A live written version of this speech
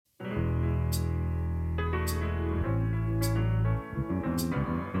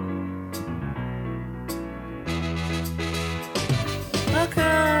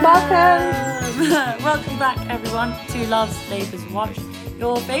Welcome back, everyone, to Love's Labour's Watch,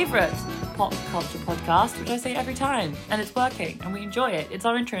 your favourite pop culture podcast, which I say every time, and it's working, and we enjoy it. It's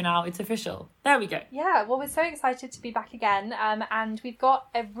our intro now, it's official. There we go. Yeah, well, we're so excited to be back again, and we've got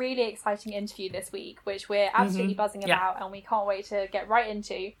a really exciting interview this week, which we're absolutely buzzing about, and we can't wait to get right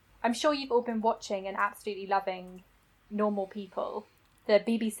into. I'm sure you've all been watching and absolutely loving Normal People, the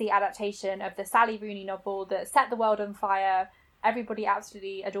BBC adaptation of the Sally Rooney novel that set the world on fire. Everybody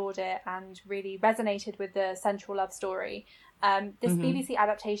absolutely adored it and really resonated with the central love story. This BBC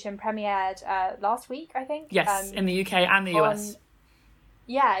adaptation premiered last week, I think. Yes, in the UK and the US.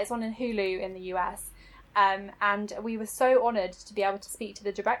 Yeah, it's on in Hulu in the US. And we were so honoured to be able to speak to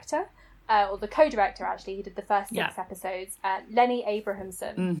the director, or the co-director actually, who did the first 6 episodes, Lenny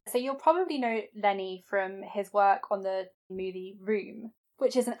Abrahamson. So you'll probably know Lenny from his work on the movie Room,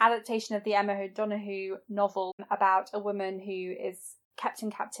 which is an adaptation of the Emma O'Donoghue novel about a woman who is kept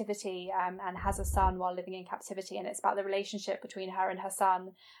in captivity and has a son while living in captivity. And it's about the relationship between her and her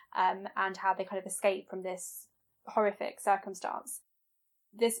son and how they kind of escape from this horrific circumstance.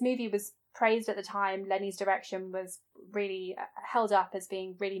 This movie was praised at the time. Lenny's direction was really held up as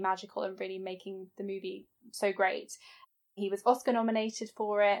being really magical and really making the movie so great. He was Oscar nominated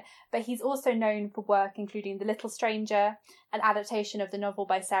for it, but he's also known for work including The Little Stranger, an adaptation of the novel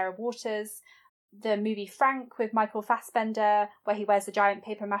by Sarah Waters, the movie Frank with Michael Fassbender, where he wears a giant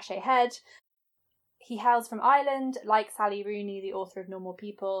papier-mâché head. He hails from Ireland, like Sally Rooney, the author of Normal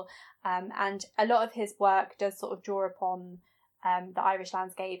People, and a lot of his work does sort of draw upon the Irish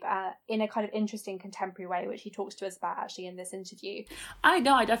landscape in a kind of interesting contemporary way, which he talks to us about actually in this interview. I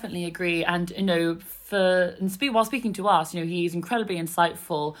definitely agree. And, while speaking to us, he's incredibly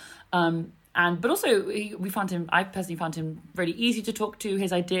insightful. But also I personally found him really easy to talk to.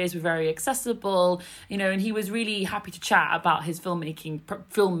 His ideas were very accessible, and he was really happy to chat about his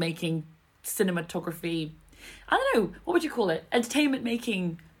filmmaking, cinematography. I don't know, what would you call it? Entertainment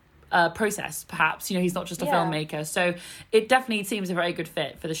making process, perhaps. He's not just a filmmaker, so it definitely seems a very good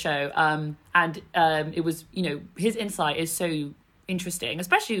fit for the show. It was, his insight is so interesting,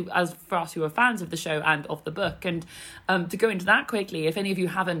 especially as for us who are fans of the show and of the book. And to go into that quickly, if any of you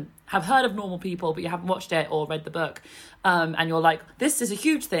have heard of Normal People but you haven't watched it or read the book, and you're like, this is a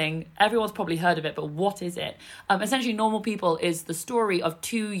huge thing, everyone's probably heard of it, but what is it? Essentially, Normal People is the story of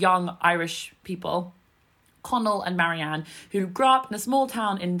 2 young Irish people, Connell and Marianne, who grew up in a small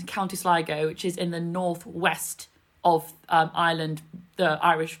town in County Sligo, which is in the northwest of Ireland, the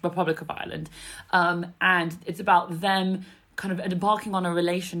Irish Republic of Ireland. And it's about them kind of embarking on a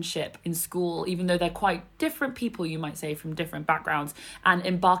relationship in school, even though they're quite different people, you might say, from different backgrounds, and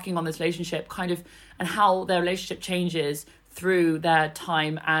embarking on this relationship and how their relationship changes through their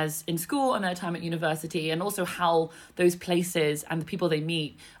time as in school and their time at university, and also how those places and the people they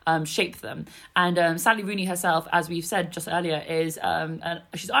meet shape them. And Sally Rooney herself, as we've said just earlier, is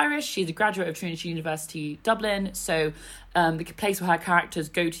she's Irish. She's a graduate of Trinity University Dublin, so the place where her characters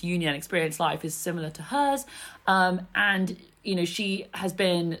go to uni and experience life is similar to hers. And she has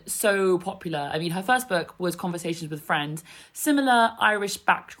been so popular. I mean, her first book was Conversations with Friends, similar Irish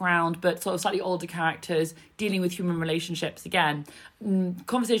background, but sort of slightly older characters dealing with human relationships again.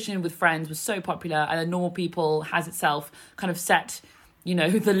 Conversation with Friends was so popular, and then Normal People has itself kind of set,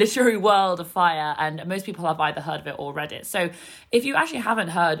 the literary world afire, and most people have either heard of it or read it. So if you actually haven't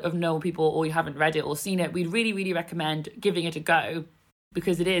heard of Normal People, or you haven't read it or seen it, we'd really, really recommend giving it a go,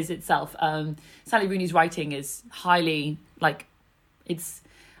 because it is itself. Sally Rooney's writing is highly, it's,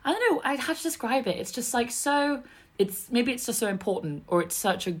 I don't know how to describe it. It's just maybe it's just so important, or it's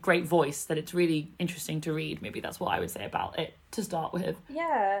such a great voice that it's really interesting to read. Maybe that's what I would say about it to start with.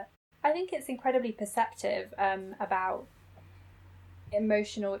 Yeah, I think it's incredibly perceptive about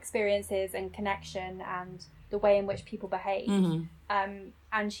emotional experiences and connection and the way in which people behave.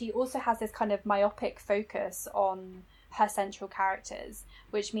 And she also has this kind of myopic focus on her central characters,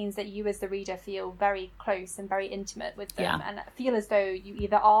 which means that you as the reader feel very close and very intimate with them, and feel as though you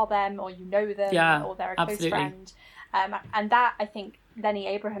either are them or you know them, or they're a close friend. And that, I think, Lenny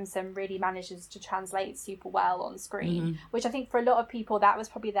Abrahamson really manages to translate super well on screen, which I think for a lot of people that was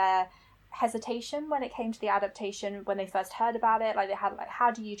probably their hesitation when it came to the adaptation when they first heard about it. They had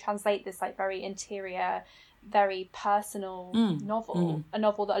how do you translate this very interior, very personal novel, a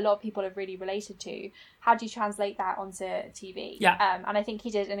novel that a lot of people have really related to? How do you translate that onto TV? And I think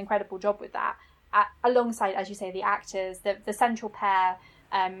he did an incredible job with that, alongside, as you say, the actors, the central pair,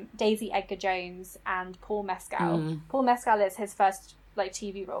 Daisy Edgar-Jones and Paul Mescal. Paul Mescal is his first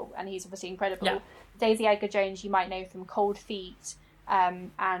TV role, and he's obviously incredible. Daisy Edgar-Jones you might know from Cold Feet,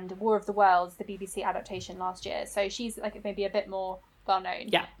 and War of the Worlds, the BBC adaptation last year. So she's like maybe a bit more well known.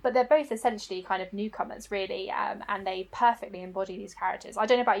 Yeah. But they're both essentially kind of newcomers, really, and they perfectly embody these characters. I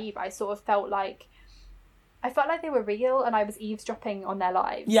don't know about you, but I sort of felt like they were real and I was eavesdropping on their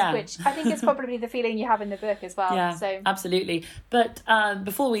lives. Yeah. Which I think is probably the feeling you have in the book as well. Yeah, so absolutely. But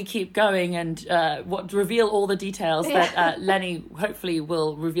before we keep going and reveal all the details that Lenny hopefully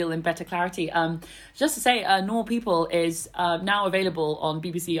will reveal in better clarity, just to say, Normal People is now available on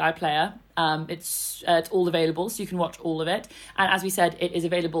BBC iPlayer. It's all available, so you can watch all of it. And as we said, it is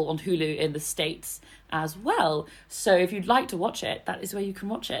available on Hulu in the States as well. So if you'd like to watch it, that is where you can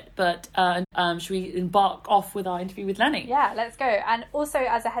watch it. But should we embark off with our interview with Lenny? Yeah, let's go. And also,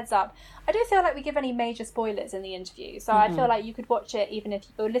 as a heads up, I don't feel like we give any major spoilers in the interview. So I feel like you could watch it even if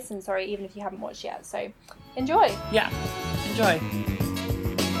you haven't watched yet. So enjoy. Yeah, enjoy.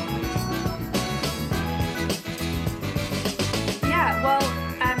 Yeah, well,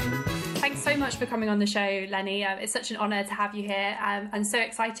 thanks so much for coming on the show, Lenny. It's such an honour to have you here, and so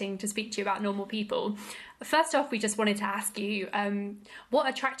exciting to speak to you about Normal People. First off, we just wanted to ask you, what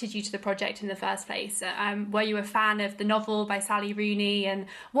attracted you to the project in the first place? Were you a fan of the novel by Sally Rooney, and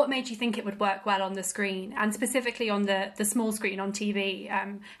what made you think it would work well on the screen, and specifically on the small screen on TV?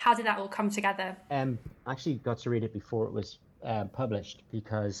 How did that all come together? I actually got to read it before it was published,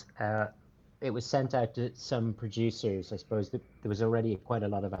 because it was sent out to some producers. I suppose there was already quite a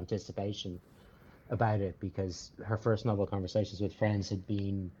lot of anticipation about it, because her first novel, Conversations with Friends, had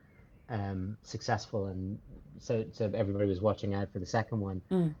been successful, and so everybody was watching out for the second one.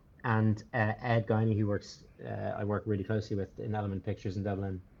 And Ed Guiney, who I work really closely with in Element Pictures in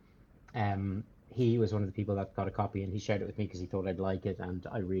Dublin, he was one of the people that got a copy, and he shared it with me because he thought I'd like it, and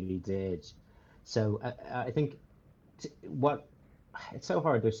I really did. So I think it's so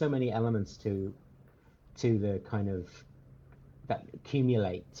hard. There's so many elements to the kind of that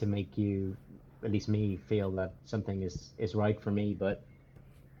accumulate to make you, at least me, feel that something is right for me. But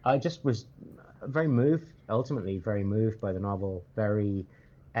I just was ultimately very moved by the novel, very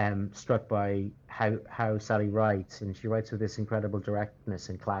struck by how Sally writes, and she writes with this incredible directness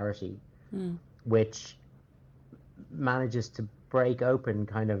and clarity, which manages to break open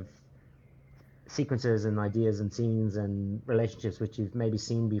kind of sequences and ideas and scenes and relationships which you've maybe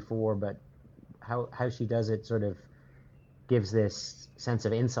seen before, but how she does it sort of gives this sense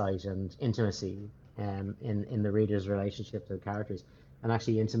of insight and intimacy in the reader's relationship to the characters, and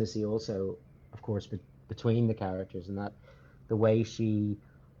actually intimacy also, of course, between the characters, and that the way she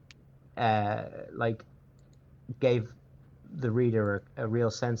gave the reader a real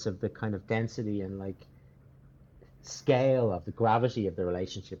sense of the kind of density and like scale of the gravity of the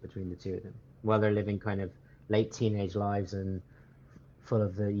relationship between the two of them, while they're living kind of late teenage lives and full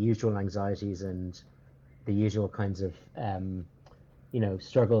of the usual anxieties and the usual kinds of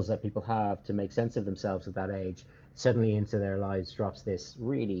struggles that people have to make sense of themselves at that age. Suddenly into their lives drops this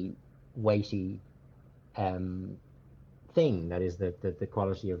really weighty thing that is the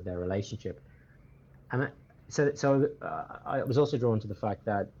quality of their relationship. And I was also drawn to the fact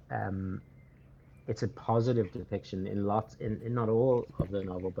that it's a positive depiction in not all of the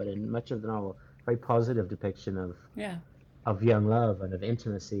novel, but in much of the novel, very positive depiction of young love and of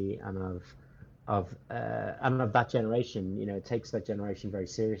intimacy and of that generation. It takes that generation very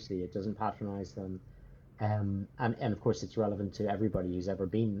seriously. It doesn't patronize them, and of course it's relevant to everybody who's ever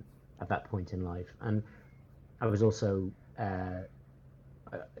been at that point in life. And I was also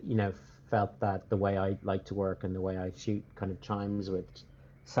felt that the way I like to work and the way I shoot kind of chimes with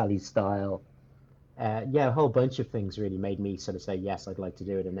Sally's style. A whole bunch of things really made me sort of say, yes, I'd like to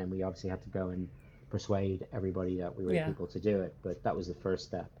do it. And then we obviously had to go and persuade everybody that we were able to do it. But that was the first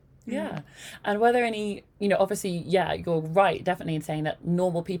step. Yeah. And were there any, obviously, you're right, definitely, in saying that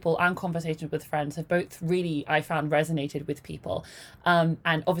Normal People and Conversations with Friends have both really, I found, resonated with people. And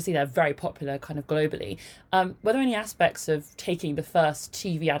obviously they're very popular kind of globally. Were there any aspects of taking the first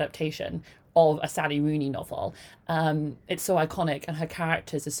TV adaptation of a Sally Rooney novel? It's so iconic and her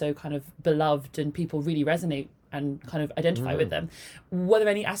characters are so kind of beloved and people really resonate and kind of identify with them. Were there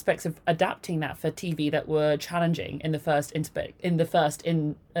any aspects of adapting that for TV that were challenging in the first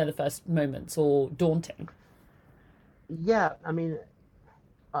moments or daunting? Yeah, I mean,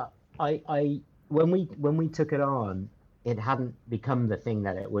 I when we took it on, it hadn't become the thing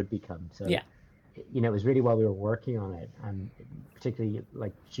that it would become. So it was really while we were working on it, and particularly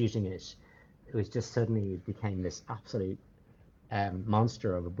like shooting it, it was just suddenly it became this absolute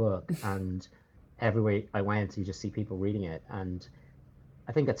monster of a book. And everywhere I went, you just see people reading it, and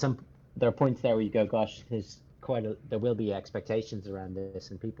I think there are points there where you go, gosh, there will be expectations around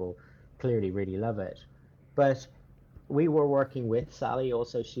this, and people clearly really love it. But we were working with Sally.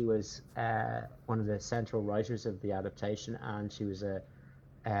 Also, she was one of the central writers of the adaptation, and she was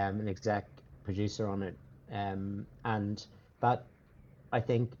an exec producer on it. And that, I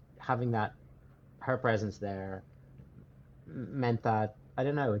think, having that her presence there meant that, I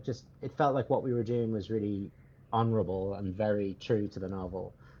don't know, it felt like what we were doing was really honorable and very true to the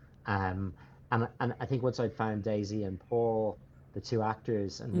novel. Um, and I think once I'd found Daisy and Paul, the two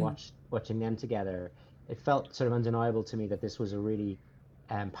actors, and watching them together, it felt sort of undeniable to me that this was a really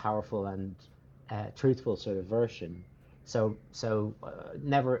powerful and truthful sort of version. So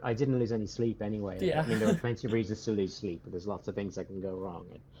never, I didn't lose any sleep anyway. Yeah. I mean, there were plenty of reasons to lose sleep, but there's lots of things that can go wrong.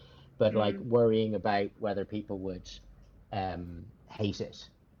 But like worrying about whether people would hate it,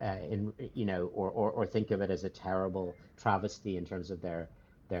 or think of it as a terrible travesty in terms of their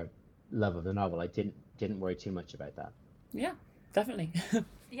love of the novel. I didn't worry too much about that. Yeah, definitely.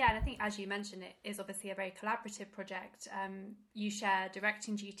 Yeah, and I think, as you mentioned, it is obviously a very collaborative project. You share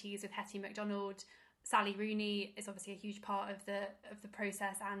directing duties with Hetty McDonald. Sally Rooney is obviously a huge part of the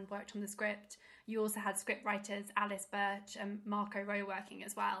process and worked on the script. You also had script writers Alice Birch and Marco Rowe working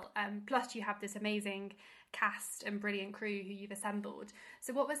as well. Plus, you have this amazing cast and brilliant crew who you've assembled.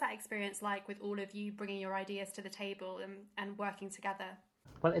 So what was that experience like, with all of you bringing your ideas to the table and working together?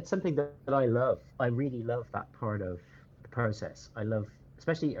 Well, it's something that I love. I really love that part of the process. I love,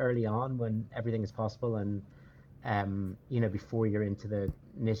 especially early on when everything is possible, and before you're into the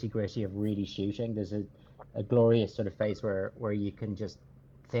nitty gritty of really shooting, there's a glorious sort of phase where you can just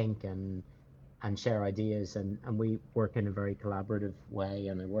think and share ideas, and we work in a very collaborative way.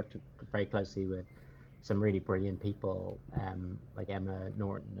 And I worked very closely with some really brilliant people, like Emma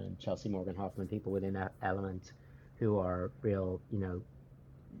Norton and Chelsea Morgan Hoffman, people within Element, who are real,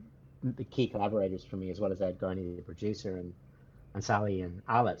 the key collaborators for me, as well as Ed Garney, the producer, and Sally and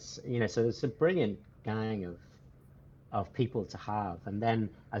Alice. So there's a brilliant gang of people to have. And then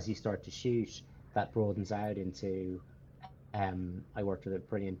as you start to shoot, that broadens out into, I worked with a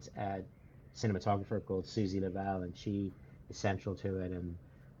brilliant cinematographer called Susie Lavelle, and she is central to it. And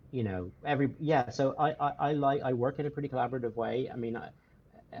so I work in a pretty collaborative way. I mean,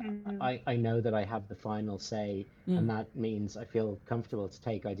 I know that I have the final say, and that means I feel comfortable to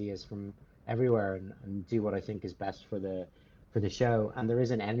take ideas from everywhere and do what I think is best for the show. And there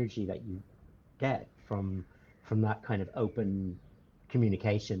is an energy that you get from that kind of open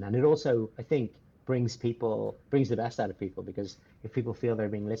communication, and it also, I think, brings the best out of people, because if people feel they're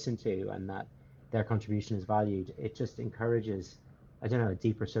being listened to and that their contribution is valued, it just encourages, I don't know, a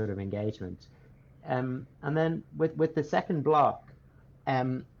deeper sort of engagement. And then with the second block,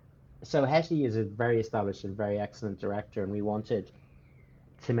 so Hetty is a very established and very excellent director, and we wanted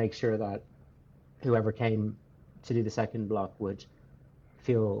to make sure that whoever came to do the second block would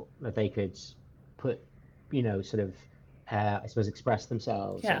feel that they could put, sort of, I suppose, express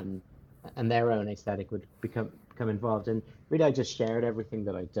themselves, and their own aesthetic would become involved. And really, I just shared everything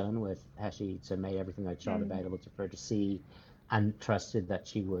that I'd done with Hetty, so made everything I'd shot available for her to see, and trusted that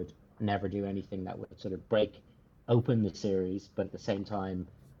she would never do anything that would sort of break open the series, but at the same time,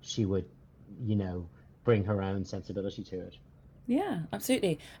 she would, bring her own sensibility to it. Yeah,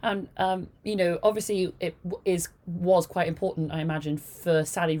 absolutely. And obviously it was quite important, I imagine, for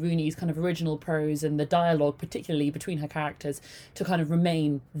Sally Rooney's kind of original prose and the dialogue, particularly between her characters, to kind of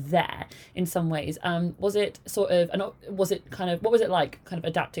remain there in some ways. Was it what was it like, kind of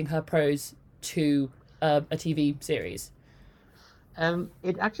adapting her prose to a TV series?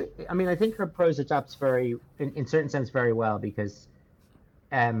 It actually, I mean, I think her prose adapts in certain sense, very well, because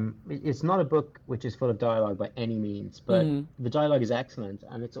it's not a book which is full of dialogue by any means, but the dialogue is excellent,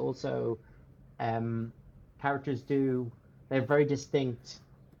 and it's also, characters they have very distinct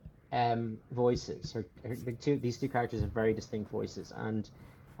voices. These two characters have very distinct voices, and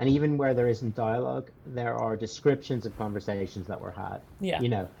even where there isn't dialogue, there are descriptions of conversations that were had.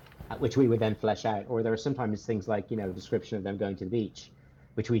 Yeah. Which we would then flesh out, or there are sometimes things like, a description of them going to the beach,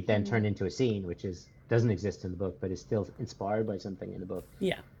 which we then turn into a scene, which doesn't exist in the book, but is still inspired by something in the book.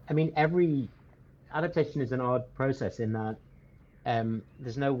 Yeah. I mean, every adaptation is an odd process in that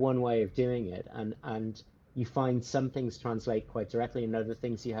there's no one way of doing it, and you find some things translate quite directly, and other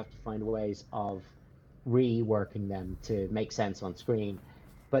things you have to find ways of reworking them to make sense on screen.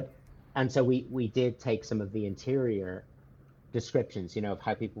 And so we did take some of the interior descriptions, of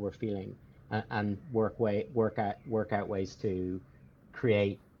how people were feeling, and work out ways to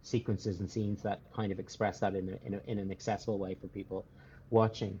create sequences and scenes that kind of express that in an accessible way for people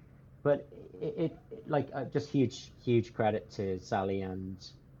watching. But it just huge credit to Sally and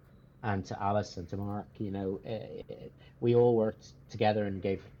to Alice and to Mark. We all worked together and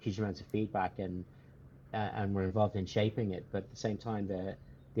gave huge amounts of feedback, and and we're involved in shaping it, but at the same time,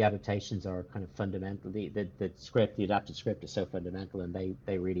 the adaptations are kind of fundamental. The script, the adapted script, is so fundamental, and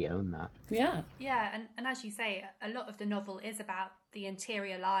they really own that. Yeah. Yeah, and as you say, a lot of the novel is about the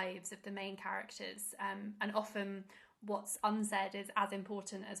interior lives of the main characters, and often what's unsaid is as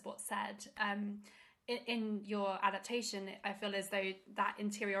important as what's said. In your adaptation, I feel as though that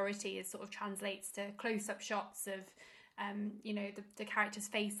interiority is sort of translates to close-up shots of, the characters'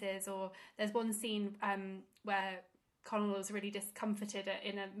 faces, or there's one scene where Connell was really discomforted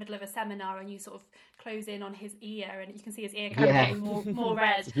in the middle of a seminar, and you sort of close in on his ear, and you can see his ear kind of getting more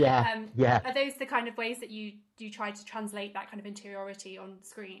red. Yeah. Are those the kind of ways that you try to translate that kind of interiority on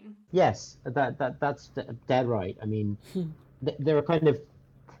screen? Yes, that's dead right. I mean, there are kind of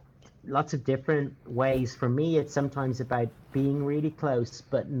lots of different ways. For me, it's sometimes about being really close,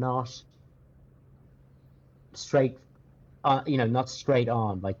 but not straight, not straight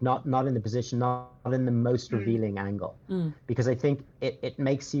on, like not in the position, not in the most revealing angle, because I think it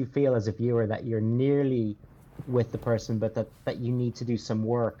makes you feel as a viewer that you're nearly with the person, but that you need to do some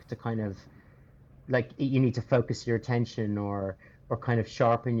work to kind of, like, you need to focus your attention or kind of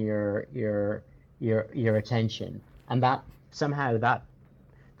sharpen your attention, and that somehow that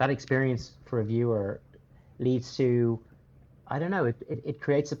experience for a viewer leads to, I don't know, it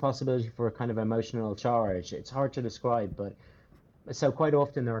creates a possibility for a kind of emotional charge. It's hard to describe, but so quite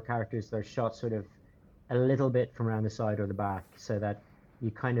often there are characters that are shot sort of a little bit from around the side or the back, so that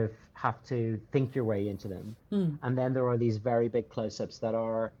you kind of have to think your way into them. And then there are these very big close-ups that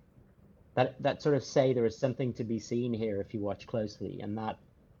sort of say there is something to be seen here if you watch closely, and that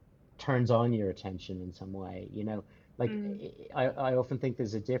turns on your attention in some way, like I often think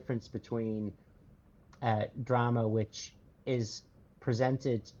there's a difference between drama which is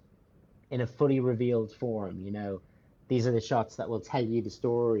presented in a fully revealed form, these are the shots that will tell you the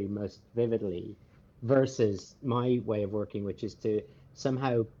story most vividly, versus my way of working, which is to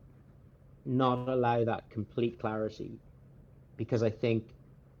somehow not allow that complete clarity, because I think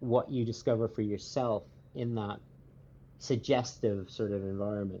what you discover for yourself in that suggestive sort of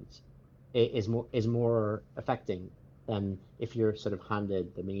environment is affecting than if you're sort of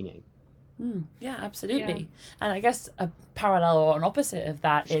handed the meaning. Yeah, absolutely. And I guess a parallel or an opposite of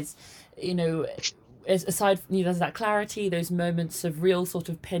that is, aside from, there's that clarity, those moments of real sort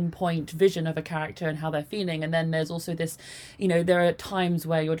of pinpoint vision of a character and how they're feeling, and then there's also this, there are times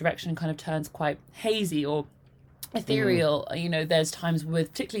where your direction kind of turns quite hazy or ethereal. There's times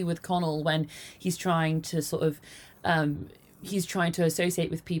particularly with Connell, when he's trying to sort of he's trying to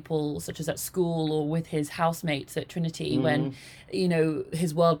associate with people such as at school or with his housemates at Trinity, when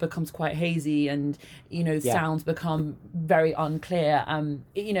his world becomes quite hazy, and sounds become very unclear, and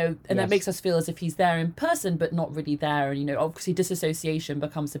that makes us feel as if he's there in person but not really there, and obviously disassociation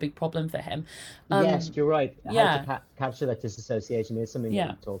becomes a big problem for him. Yes, you're right. How to capture that disassociation is something that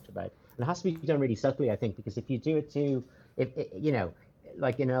we talked about, and it has to be done really subtly, I think, because if you do it too,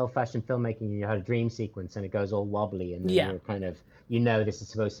 like in old-fashioned filmmaking, you had a dream sequence and it goes all wobbly, and then you're kind of, this is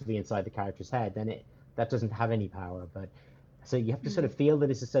supposed to be inside the character's head, then that doesn't have any power. But so you have to sort of feel the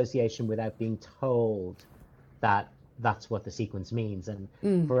disassociation without being told that that's what the sequence means. And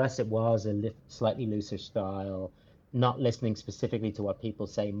for us, it was a slightly looser style, not listening specifically to what people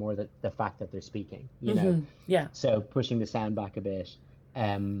say, more the fact that they're speaking, so pushing the sound back a bit,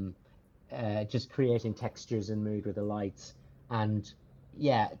 just creating textures and mood with the lights, and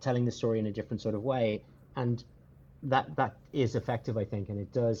telling the story in a different sort of way, and that is effective, I think, and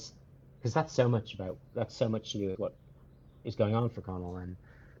it does, because that's so much to do with what is going on for Connell, and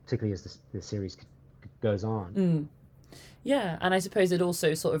particularly as the series goes on. And I suppose it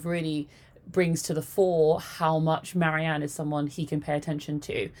also sort of really brings to the fore how much Marianne is someone he can pay attention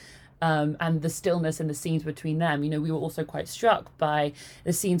to. And the stillness in the scenes between them. We were also quite struck by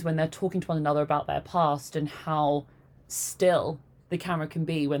the scenes when they're talking to one another about their past, and how still the camera can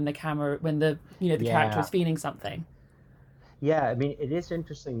be when the character is feeling something. Yeah, I mean, it is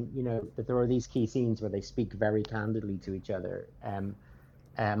interesting, that there are these key scenes where they speak very candidly to each other. I'm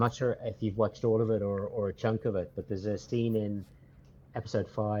not sure if you've watched all of it or a chunk of it, but there's a scene in episode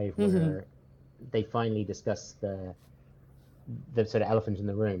 5 where they finally discuss the sort of elephant in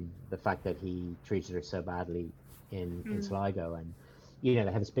the room, the fact that he treated her so badly in Sligo, and they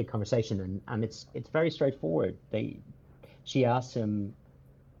have this big conversation, and it's very straightforward. She asked him,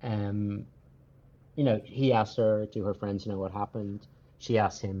 he asked her, to her friends, what happened. She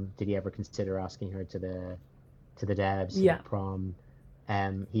asked him, did he ever consider asking her to the Debs, to the prom?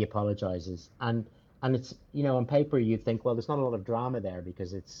 He apologizes, and it's, on paper you'd think, well, there's not a lot of drama there,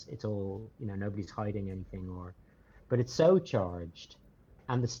 because it's all, nobody's hiding anything, but it's so charged,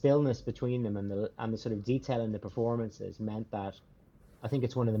 and the stillness between them, and the sort of detail in the performances meant that I think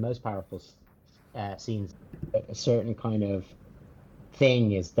it's one of the most powerful scenes. A certain kind of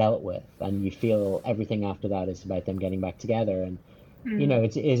thing is dealt with, and you feel everything after that is about them getting back together. And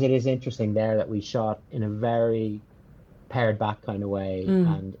it is interesting there that we shot in a very pared back kind of way,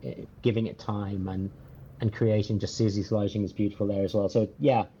 and giving it time and creation. Just Susie's lighting is beautiful there as well. So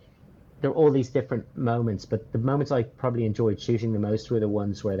yeah, there are all these different moments, but the moments I probably enjoyed shooting the most were the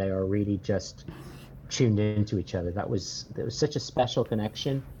ones where they are really just tuned into each other. There was such a special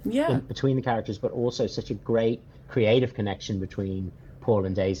connection between the characters, but also such a great creative connection between Paul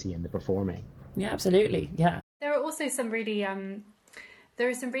and Daisy and the performing. Yeah, absolutely. Yeah. There are also some really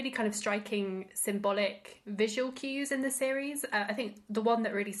kind of striking symbolic visual cues in the series. I think the one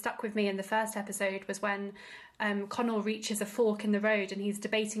that really stuck with me in the first episode was when Connell reaches a fork in the road and he's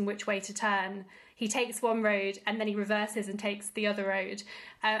debating which way to turn. He takes one road and then he reverses and takes the other road.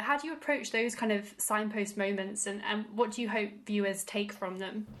 How do you approach those kind of signpost moments, and what do you hope viewers take from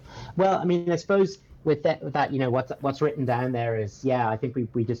them? Well, I mean, I suppose with that, what's written down there is, I think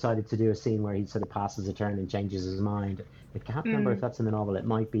we decided to do a scene where he sort of passes a turn and changes his mind. I can't remember if that's in the novel. It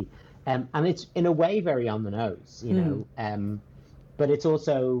might be, and it's in a way very on the nose, but it's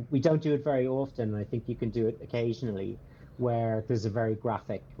also, we don't do it very often. I think you can do it occasionally, where there's a very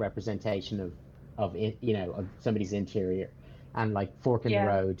graphic representation of somebody's interior, and like fork in the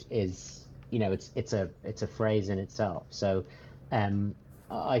road is, it's a phrase in itself. So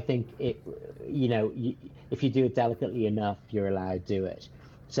I think if you do it delicately enough, you're allowed to do it.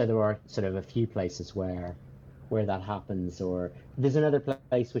 So there are sort of a few places where that happens, or there's another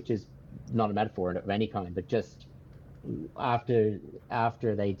place which is not a metaphor of any kind, but just after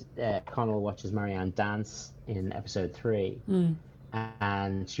they Connell watches Marianne dance in episode 3,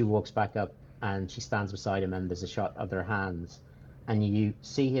 and she walks back up and she stands beside him, and there's a shot of their hands, and you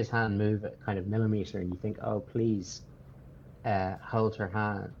see his hand move a kind of millimeter, and you think, oh please, hold her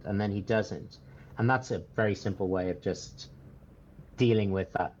hand, and then he doesn't. And that's a very simple way of just dealing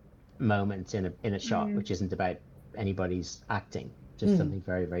with that moment in a shot, which isn't about anybody's acting, just something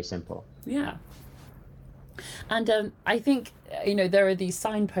very, very simple. Yeah. And I think, there are these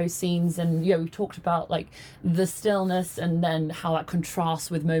signpost scenes, and, we've talked about like the stillness and then how that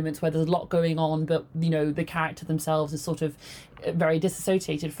contrasts with moments where there's a lot going on, but, the character themselves is sort of very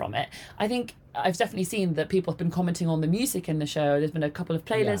disassociated from it. I think I've definitely seen that people have been commenting on the music in the show. There's been a couple of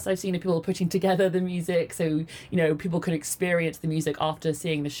playlists I've seen of people putting together the music, so people could experience the music after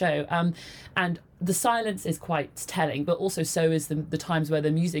seeing the show. And the silence is quite telling, but also so is the times where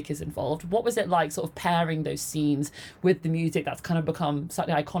the music is involved. What was it like, sort of pairing those scenes with the music that's kind of become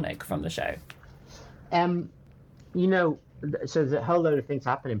slightly iconic from the show? So there's a whole load of things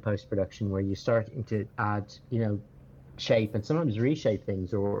happen in post-production where you're starting to add, shape and sometimes reshape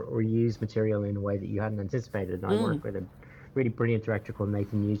things, or use material in a way that you hadn't anticipated. And I work with a really brilliant director called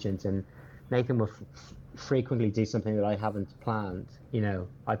Nathan Nugent, and Nathan will frequently do something that I haven't planned.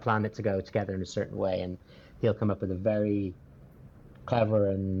 I planned it to go together in a certain way, and he'll come up with a very clever,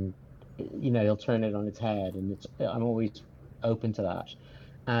 and he'll turn it on its head, and I'm always open to that.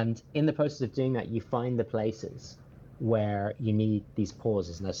 And in the process of doing that, you find the places where you need these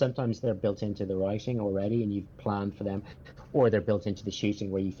pauses. Now, sometimes they're built into the writing already and you've planned for them, or they're built into the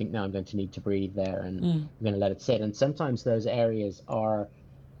shooting where you think, no, I'm going to need to breathe there and I'm going to let it sit. And sometimes those areas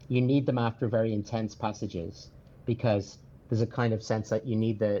you need them after very intense passages, because there's a kind of sense that you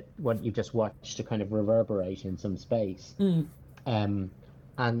need what you've just watched to kind of reverberate in some space. And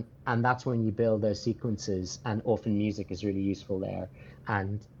that's when you build those sequences, and often music is really useful there.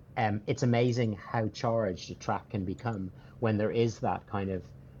 And it's amazing how charged a track can become when there is that kind of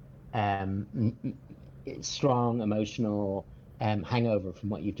strong emotional hangover from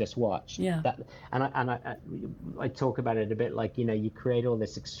what you've just watched. Yeah. I talk about it a bit like, you create all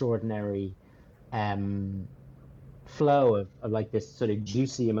this extraordinary flow of like this sort of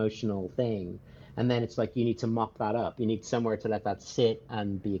juicy emotional thing, and then it's like you need to mop that up. You need somewhere to let that sit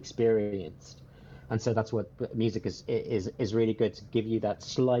and be experienced. And so that's what music is really good, to give you that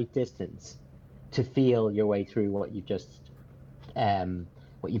slight distance to feel your way through what you've just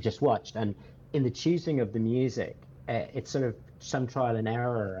watched. And in the choosing of the music, it's sort of some trial and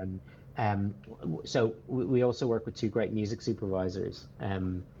error. And so we also work with two great music supervisors,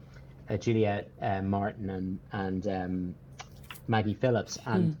 Juliet Martin and Maggie Phillips.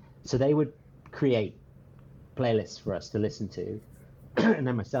 And so they would create playlists for us to listen to. And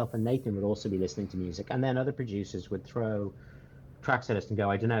then myself and Nathan would also be listening to music, and then other producers would throw tracks at us and go,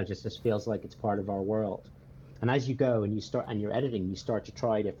 I don't know, just feels like it's part of our world. And as you go and you're editing, you start to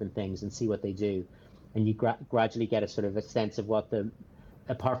try different things and see what they do, and you gradually get a sort of a sense of what the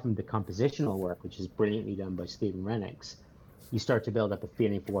apart from the compositional work, which is brilliantly done by Stephen Rennicks, you start to build up a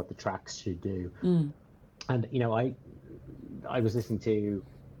feeling for what the tracks should do. And I was listening to,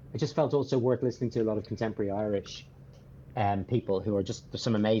 I just felt also worth listening to a lot of contemporary Irish people who are just, there's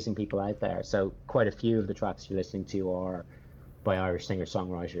some amazing people out there. So quite a few of the tracks you're listening to are by Irish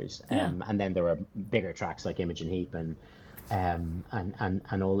singer-songwriters, and then there are bigger tracks like Imogen Heap and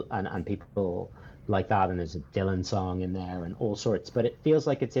people like that, and there's a Dylan song in there and all sorts. But it feels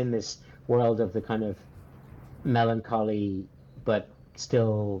like it's in this world of the kind of melancholy but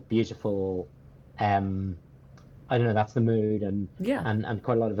still beautiful. I don't know, that's the mood, and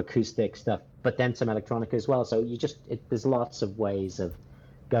quite a lot of acoustic stuff, but then some electronica as well. So there's lots of ways of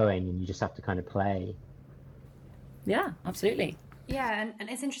going, and you just have to kind of play. Yeah, absolutely. Yeah, and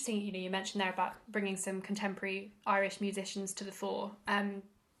it's interesting, you mentioned there about bringing some contemporary Irish musicians to the fore.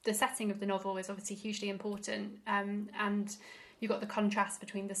 The setting of the novel is obviously hugely important, and you've got the contrast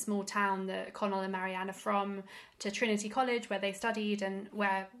between the small town that Conall and Marianne are from to Trinity College, where they studied and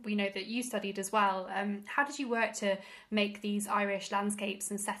where we know that you studied as well. How did you work to make these Irish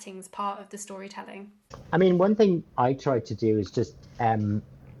landscapes and settings part of the storytelling? I mean, one thing I tried to do is just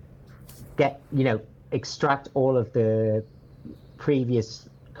extract all of the previous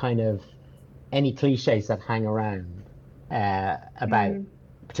kind of any cliches that hang around about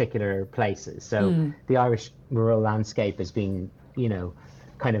particular places. So the Irish rural landscape is being,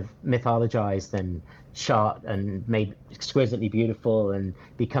 kind of mythologized and shot and made exquisitely beautiful and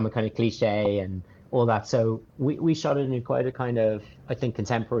become a kind of cliche and all that. So we shot it in quite a kind of, I think,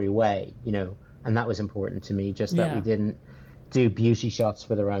 contemporary way, and that was important to me, just that we didn't do beauty shots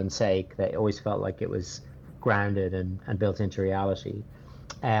for their own sake. They always felt like it was grounded and built into reality.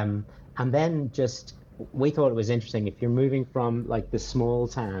 And then we thought it was interesting, if you're moving from like the small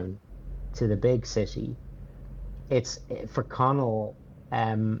town to the big city, it's for Conall,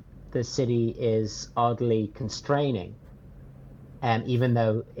 the city is oddly constraining, even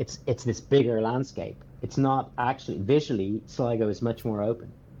though it's this bigger landscape. It's not actually visually. Sligo is much more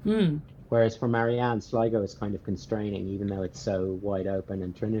open, whereas for Marianne, Sligo is kind of constraining, even though it's so wide open,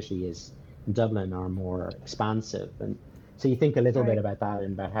 and Trinity and Dublin are more expansive. And so you think a little bit about that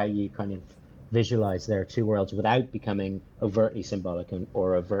and about how you kind of visualize their two worlds without becoming overtly symbolic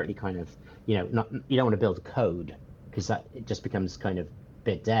or overtly kind of, you don't want to build a code, because that it just becomes kind of a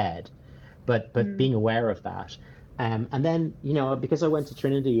bit dead, but being aware of that. And then, because I went to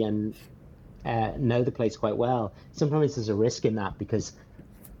Trinity and know the place quite well, sometimes there's a risk in that, because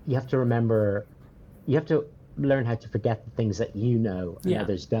you have to learn how to forget the things that and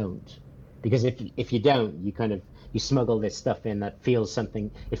others don't. Because if you don't, you smuggle this stuff in that feels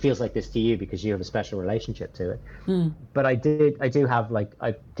like this to you because you have a special relationship to it. But I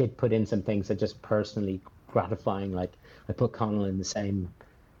did put in some things that just personally gratifying. Like I put Conall in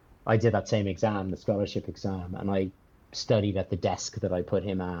I did that same exam, the scholarship exam, and I studied at the desk that I put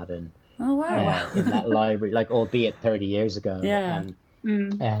him at, and in that library, like albeit 30 years ago. And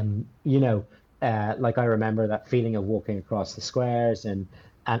like I remember that feeling of walking across the squares, and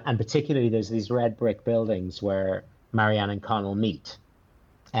particularly there's these red brick buildings where Marianne and Conall meet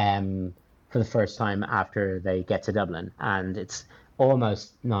for the first time after they get to Dublin, and it's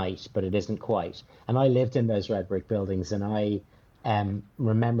almost night, but it isn't quite. And I lived in those red brick buildings, and I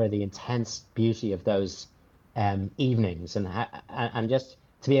remember the intense beauty of those evenings, and just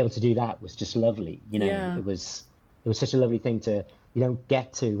to be able to do that was just lovely. It was such a lovely thing you don't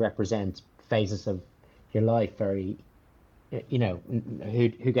get to represent phases of your life very,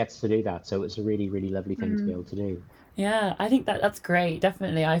 who gets to do that. So it was a really, really lovely thing to be able to do. Yeah, I think that's great.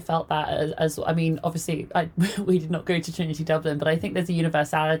 Definitely, I felt that as I mean, obviously, we did not go to Trinity Dublin, but I think there's a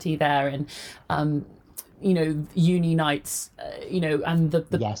universality there, and uni nights, and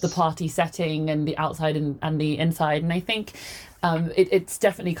the party setting, and the outside and the inside, and I think it's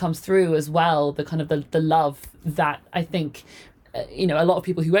definitely comes through as well. The kind of the love that I think. A lot of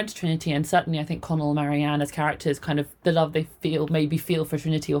people who went to Trinity, and certainly I think Conall and Marianne as characters, kind of the love they feel for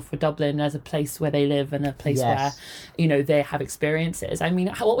Trinity or for Dublin as a place where they live and a place where, they have experiences. I mean,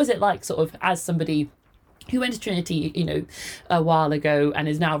 what was it like, sort of, as somebody who went to Trinity, a while ago and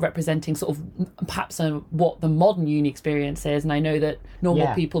is now representing sort of perhaps what the modern uni experience is? And I know that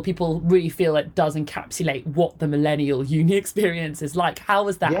normal people really feel it does encapsulate what the millennial uni experience is like. How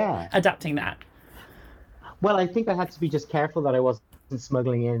was that, adapting that? Well, I think I had to be just careful that I wasn't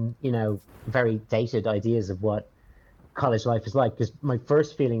smuggling in, very dated ideas of what college life is like, because my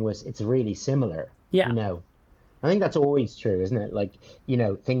first feeling was it's really similar. Yeah. I think that's always true, isn't it? Like,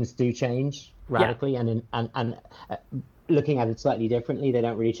 things do change radically, and looking at it slightly differently, they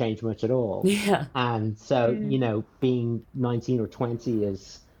don't really change much at all. Yeah. And so, being 19 or 20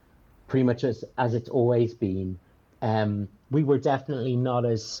 is pretty much as it's always been. We were definitely not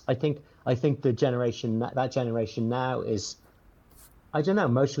as, I think the generation, that generation now is, I don't know,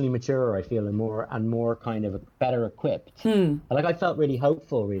 emotionally mature, I feel, and more kind of better equipped. Like, I felt really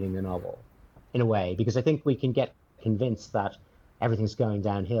hopeful reading the novel in a way, because I think we can get convinced that everything's going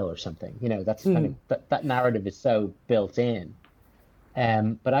downhill or something. That's kind of that narrative is so built in.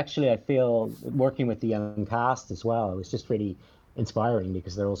 But actually, I feel working with the young cast as well, it was just really inspiring,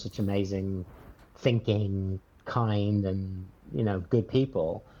 because they're all such amazing, thinking, kind, and good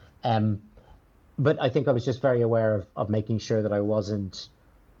people. But I think I was just very aware of making sure that I wasn't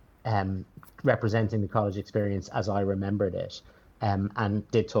representing the college experience as I remembered it. And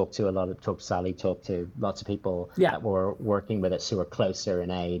did talk to Sally, talked to lots of people that were working with us who were closer in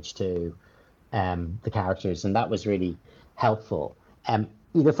age to the characters, and that was really helpful.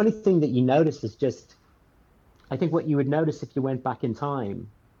 The funny thing that you notice is just, I think what you would notice if you went back in time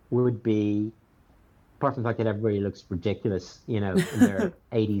would be, apart from the fact that everybody looks ridiculous, in their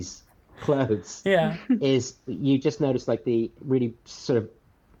 80s clothes, is you just notice like the really sort of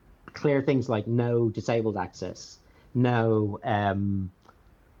clear things like no disabled access, no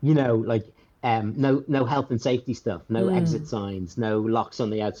no health and safety stuff, no exit signs, no locks on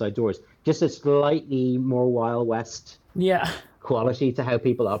the outside doors, just a slightly more Wild West quality to how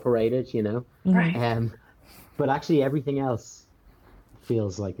people operated, Right. But actually everything else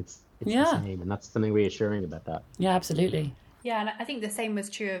feels like it's the same, and that's something reassuring about that. Yeah, absolutely. Yeah, and I think the same was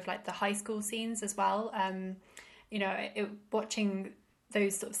true of like the high school scenes as well. Watching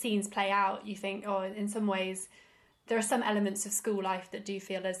those sort of scenes play out, you think, oh, in some ways, there are some elements of school life that do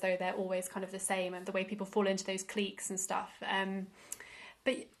feel as though they're always kind of the same, and the way people fall into those cliques and stuff.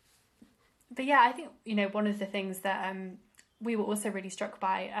 But yeah, I think one of the things that we were also really struck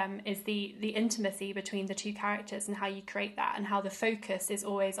by is the intimacy between the two characters, and how you create that, and how the focus is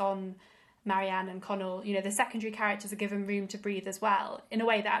always on Marianne and Connell. The secondary characters are given room to breathe as well, in a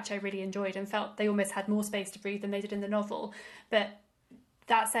way that actually I really enjoyed, and felt they almost had more space to breathe than they did in the novel. But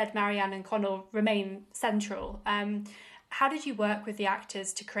that said, Marianne and Connell remain central. How did you work with the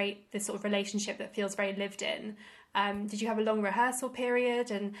actors to create this sort of relationship that feels very lived in? Did you have a long rehearsal period,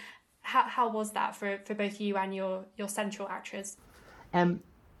 and how was that for both you and your central actress?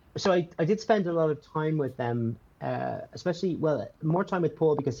 So I did spend a lot of time with them, especially, more time with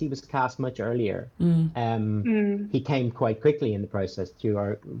Paul, because he was cast much earlier. He came quite quickly in the process through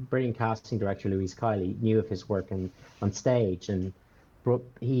our brilliant casting director, Louise Kiley, knew of his work on stage, and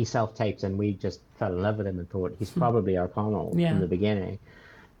he self-taped, and we just fell in love with him and thought he's probably our Connell from the beginning.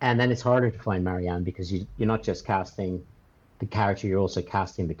 And then it's harder to find Marianne, because you're not just casting the character, you're also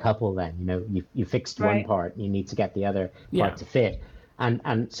casting the couple. Then you fixed one part, and you need to get the other part to fit.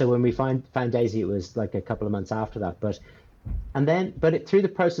 And so when we found Daisy, it was like a couple of months after that. But through the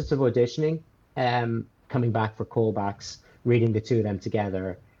process of auditioning, coming back for callbacks, reading the two of them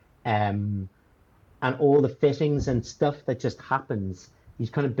together, and all the fittings and stuff that just happens,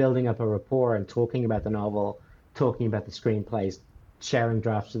 he's kind of building up a rapport and talking about the novel, talking about the screenplays, sharing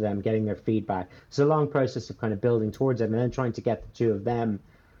drafts with them, getting their feedback. It's a long process of kind of building towards it, and then trying to get the two of them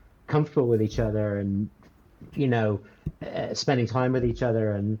comfortable with each other, and spending time with each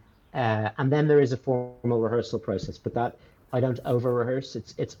other, and then there is a formal rehearsal process, but that I don't over rehearse.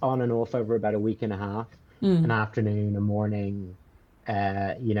 It's on and off over about a week and a half, an afternoon, a morning,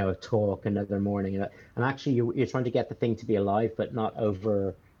 a talk, another morning, and actually you're trying to get the thing to be alive, but not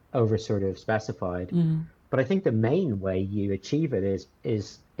over sort of specified. But I think the main way you achieve it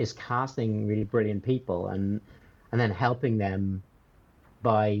is casting really brilliant people, and then helping them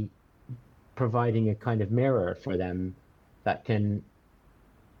by providing a kind of mirror for them that can,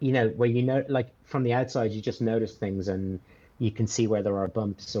 where like from the outside you just notice things, and you can see where there are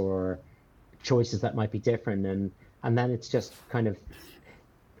bumps or choices that might be different, and then it's just kind of,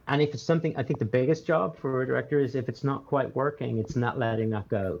 and if it's something, I think the biggest job for a director is, if it's not quite working, it's not letting that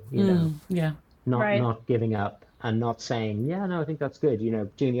go, not giving up, and not saying, no, I think that's good,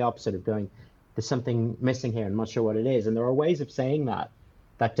 doing the opposite of going, there's something missing here, I'm not sure what it is. And there are ways of saying that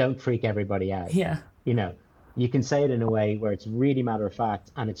don't freak everybody out. You can say it in a way where it's really matter of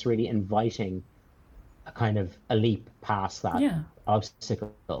fact, and it's really inviting a kind of a leap past that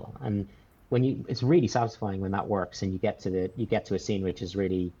obstacle. And it's really satisfying when that works, and you get to a scene which is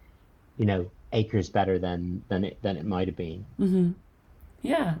really, acres better than it might have been.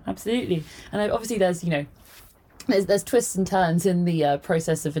 Yeah, absolutely. And obviously there's there's twists and turns in the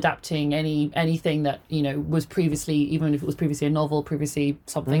process of adapting anything that was previously, even if it was previously a novel, previously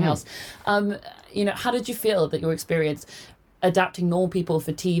something else. How did you feel that your experience adapting Normal People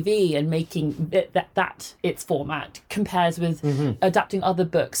for TV and making that its format compares with adapting other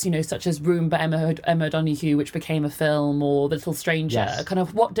books, such as Room by Emma Donoghue, which became a film, or The Little Stranger? Yes. Kind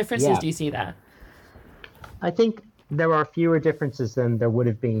of what differences do you see there? I think there are fewer differences than there would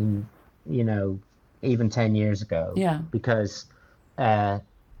have been, even 10 years ago. Yeah. Because, the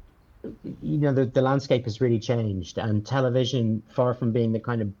landscape has really changed, and television, far from being the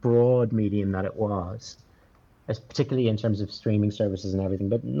kind of broad medium that it was, particularly in terms of streaming services and everything,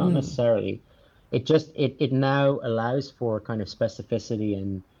 but not necessarily. It now allows for kind of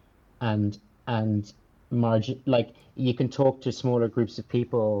specificity and margin. Like, you can talk to smaller groups of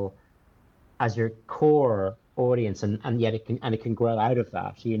people as your core audience, and yet it can grow out of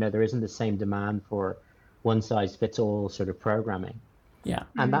that. There isn't the same demand for one size fits all sort of programming. Yeah.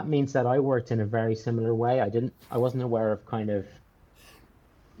 And that means that I worked in a very similar way. I wasn't aware of kind of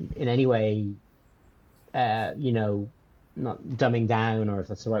in any way not dumbing down, or if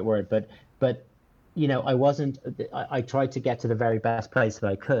that's the right word, but I tried to get to the very best place that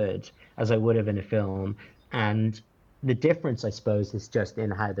I could, as I would have in a film. And the difference, I suppose, is just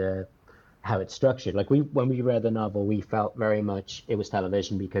in how it's structured. Like, when we read the novel, we felt very much it was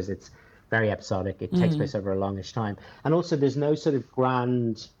television, because it's very episodic. It takes place over a longish time, and also there's no sort of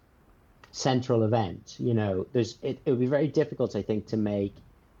grand central event. It would be very difficult, I think, to make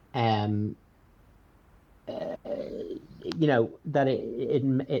that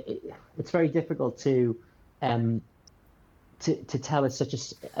it's very difficult to tell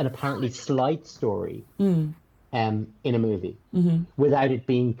such an apparently slight story in a movie without it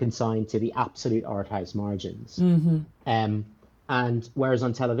being consigned to the absolute art house margins. And whereas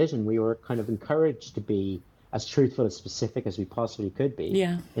on television, we were kind of encouraged to be as truthful, as specific as we possibly could be,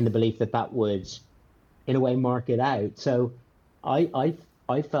 in the belief that would, in a way, mark it out. So I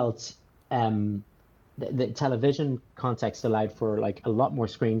felt the television context allowed for like a lot more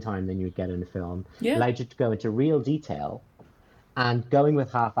screen time than you'd get in a film. Allowed you to go into real detail, and going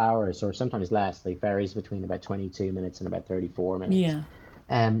with half hours, or sometimes less, like varies between about 22 minutes and about 34 minutes.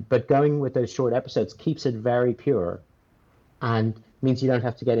 But going with those short episodes keeps it very pure, and means you don't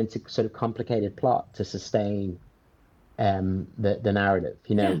have to get into sort of complicated plot to sustain the narrative.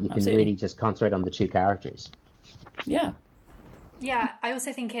 You can absolutely. really just concentrate on the two characters. Yeah, I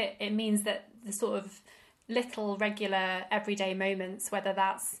also think it means that the sort of little regular everyday moments, whether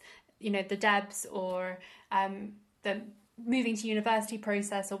that's the Debs or the moving to university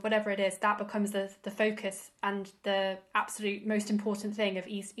process or whatever it is, that becomes the focus and the absolute most important thing of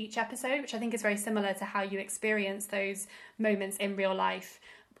each episode, which I think is very similar to how you experience those moments in real life,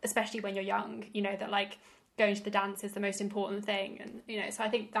 especially when you're young. That like going to the dance is the most important thing, and so I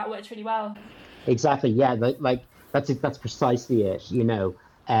think that works really well. Exactly. Yeah. Like that's precisely it.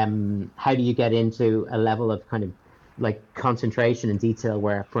 How do you get into a level of kind of like concentration and detail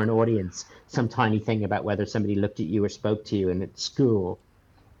where, for an audience, some tiny thing about whether somebody looked at you or spoke to you in at school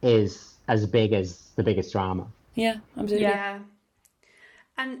is as big as the biggest drama. Yeah, absolutely. Yeah.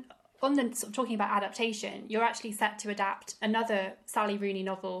 And on the sort of talking about adaptation, you're actually set to adapt another Sally Rooney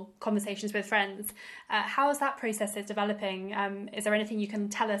novel, Conversations with Friends. How is that process developing? Is there anything you can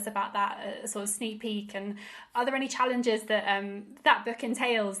tell us about that, sort of sneak peek? And are there any challenges that that book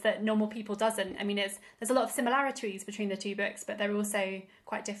entails that Normal People doesn't? I mean, there's a lot of similarities between the two books, but they're also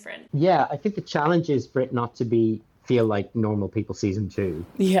quite different. Yeah, I think the challenge is for it not to feel like Normal People season 2.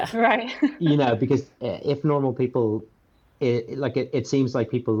 Yeah, right. Because if Normal People, it seems like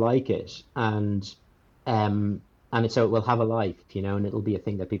people like it, and so it will have a life, and it'll be a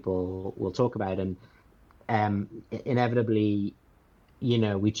thing that people will talk about, and inevitably,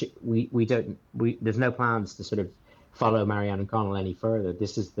 we don't, there's no plans to sort of follow Marianne and Connell any further.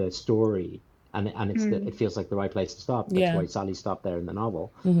 This is the story, and it feels like the right place to stop. That's why Sally stopped there in the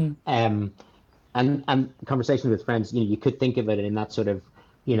novel. And Conversations with Friends, you could think of it in that sort of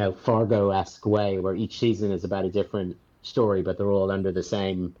Fargo-esque way, where each season is about a different story, but they're all under the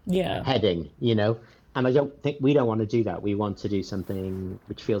same heading, and we don't want to do that. We want to do something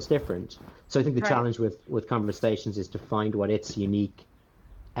which feels different. So I think the challenge with Conversations is to find what its unique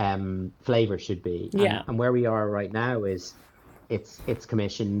flavor should be. And where we are right now is it's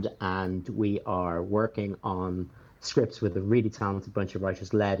commissioned, and we are working on scripts with a really talented bunch of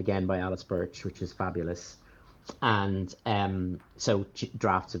writers, led again by Alice Birch, which is fabulous. And so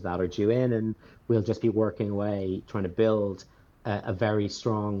drafts of that are due in, and we'll just be working away trying to build a very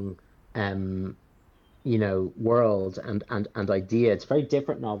strong world and idea. It's a very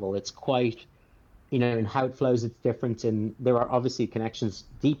different novel. It's quite in how it flows, it's different. And there are obviously connections,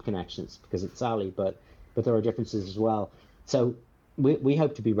 deep connections, because it's Sally, but there are differences as well. So we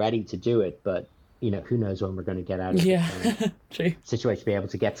hope to be ready to do it, but who knows when we're going to get out of the true situation, to be able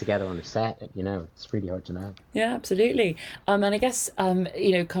to get together on a set. It's really hard to know. Yeah, absolutely. And I guess,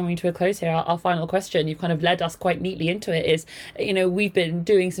 coming to a close here, our final question, you've kind of led us quite neatly into it, is, we've been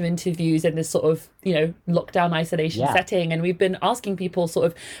doing some interviews in this sort of, lockdown isolation setting, and we've been asking people sort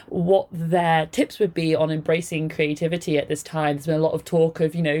of what their tips would be on embracing creativity at this time. There's been a lot of talk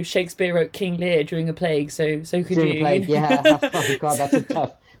of, Shakespeare wrote King Lear during a plague, so could during you? A plague, yeah. Oh God,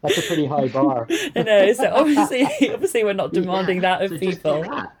 that's a pretty high bar. So obviously we're not demanding that of people.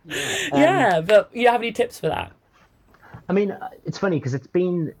 But you have any tips for that? I mean, it's funny because it's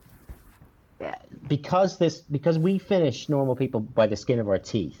been because we finished Normal People by the skin of our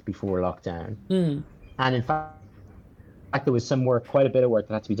teeth before lockdown, and in fact there was quite a bit of work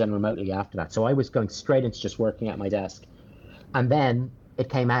that had to be done remotely after that. So I was going straight into just working at my desk, and then it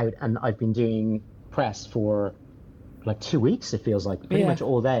came out, and I've been doing press for like 2 weeks. It feels like pretty much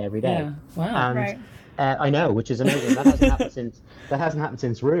all day, every day. Yeah. Wow. And, right. I know, which is amazing. That hasn't happened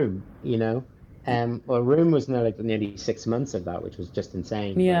since Room. Well, Room was nearly 6 months of that, which was just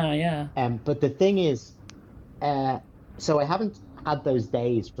insane. Yeah. But the thing is, so I haven't had those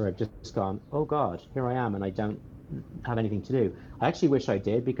days where I've just gone, oh God, here I am, and I don't have anything to do. I actually wish I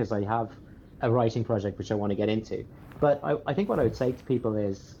did, because I have a writing project which I want to get into. But I think what I would say to people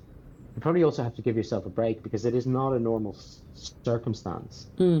is, you probably also have to give yourself a break, because it is not a normal circumstance,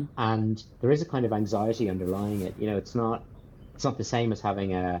 and there is a kind of anxiety underlying it. It's not the same as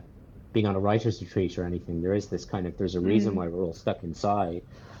having being on a writer's retreat or anything. There is this there's a reason why we're all stuck inside.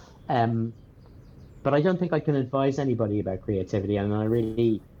 But I don't think I can advise anybody about creativity, and I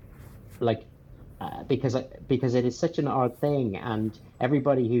really because it is such an odd thing, and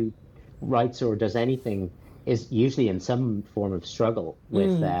everybody who writes or does anything is usually in some form of struggle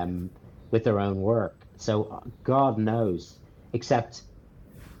with their own work. So God knows, except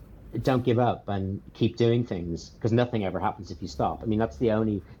don't give up and keep doing things, because nothing ever happens if you stop. I mean, it's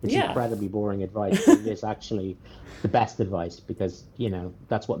incredibly boring advice, but it is actually the best advice, because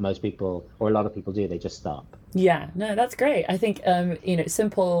that's what most people, or a lot of people, do. They just stop. Yeah, no, that's great. I think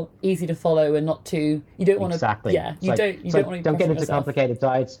simple, easy to follow, and not too. You don't want to. Exactly. Yeah, you don't want to. Don't get into complicated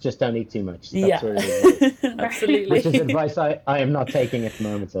diets. Just don't eat too much. That's really absolutely. Which is advice I am not taking at the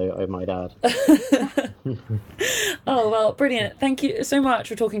moment. I might add. Oh well, brilliant! Thank you so much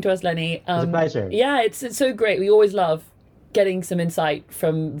for talking to us, Lenny. It's a pleasure. Yeah, it's so great. We always love getting some insight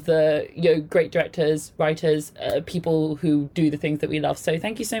from the great directors, writers, people who do the things that we love. So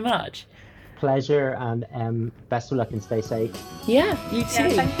thank you so much. Pleasure, and best of luck, and stay safe. Yeah, you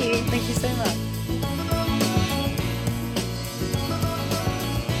too. Yeah, thank you. Thank you so much.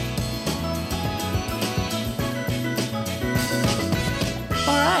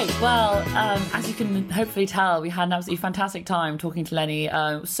 All right. Well, as you can hopefully tell, we had an absolutely fantastic time talking to Lenny.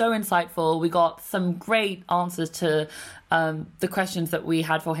 So insightful. We got some great answers to the questions that we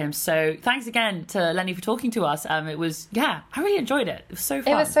had for him. So thanks again to Lenny for talking to us. It was, I really enjoyed it. It was so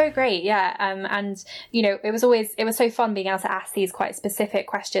fun. It was so great, yeah. And, it was so fun being able to ask these quite specific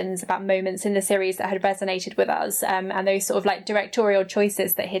questions about moments in the series that had resonated with us, and those sort of directorial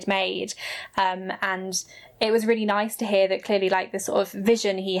choices that he'd made. And it was really nice to hear that clearly the sort of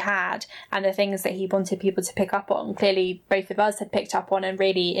vision he had and the things that he wanted people to pick up on, clearly both of us had picked up on and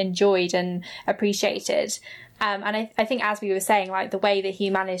really enjoyed and appreciated. And I think, as we were saying, the way that he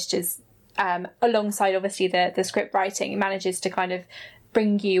managed is, alongside obviously the script writing, he manages to kind of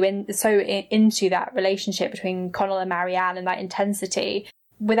bring you into that relationship between Connell and Marianne, and that intensity,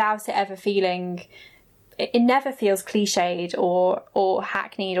 without it ever feeling. It never feels cliched or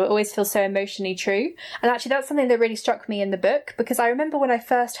hackneyed, or it always feels so emotionally true. And actually that's something that really struck me in the book, because I remember when I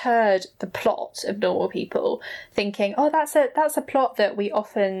first heard the plot of Normal People thinking, oh, that's a plot that we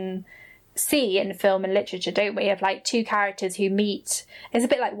often see in film and literature, don't we? Of two characters who meet. It's a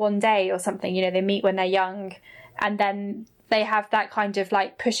bit like One Day or something, they meet when they're young, and then they have that kind of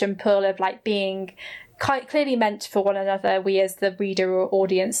push and pull of being clearly meant for one another, we as the reader or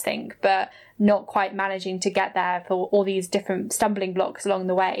audience think, but not quite managing to get there for all these different stumbling blocks along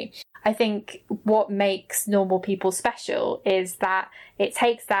the way. I think what makes Normal People special is that it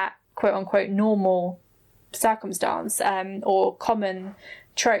takes that quote unquote normal circumstance, or common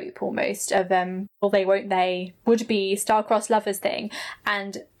trope almost of will they won't they would be star-crossed lovers thing,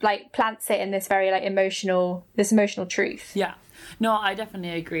 and plants it in this very emotional truth. Yeah. No, I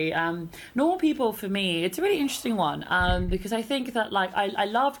definitely agree. Normal People, for me, it's a really interesting one, because I think that I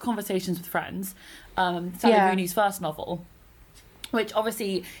loved Conversations with Friends, Sally Rooney's first novel, which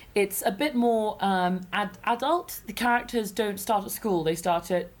obviously it's a bit more adult. The characters don't start at school, they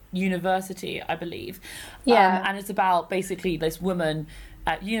start at university, I believe. And it's about basically this woman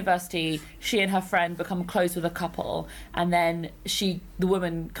at university. She and her friend become close with a couple, and then the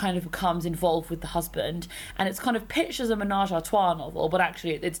woman kind of becomes involved with the husband, and it's kind of pitched as a menage a trois novel, but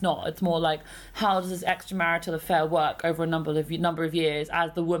actually it's not. It's more like, how does this extramarital affair work over a number of years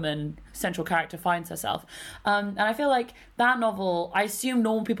as the woman central character finds herself. And I feel like that novel, I assume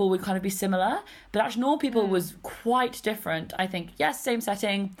Normal People would kind of be similar, but actually Normal People was quite different. I think, yes, same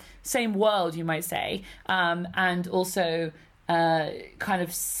setting, same world, you might say, and also kind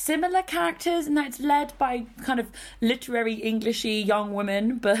of similar characters, and that it's led by kind of literary Englishy young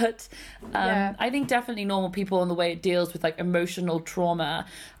women, but I think definitely Normal People, and the way it deals with like emotional trauma,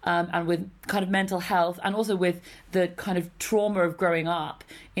 and with kind of mental health, and also with the kind of trauma of growing up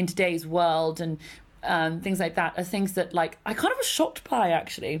in today's world, and things like that, are things that like I kind of was shocked by,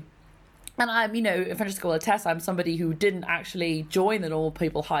 actually. And I'm, Francesca will attest, I'm somebody who didn't actually join the Normal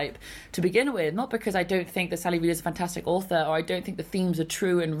People hype to begin with. Not because I don't think that Sally Rooney is a fantastic author, or I don't think the themes are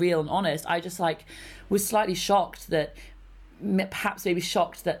true and real and honest. I just was slightly shocked that, maybe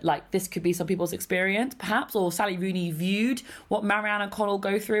shocked that this could be some people's experience, perhaps, or Sally Rooney viewed what Marianne and Connell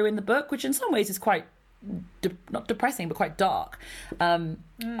go through in the book, which in some ways is quite not depressing, but quite dark.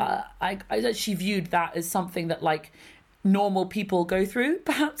 She viewed that as something that normal people go through,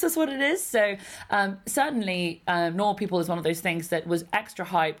 perhaps that's what it is. So certainly Normal People is one of those things that was extra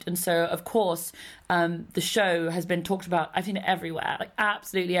hyped, and so of course the show has been talked about. I've seen it everywhere,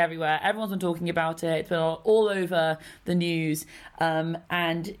 absolutely everywhere. Everyone's been talking about it. It's been all over the news,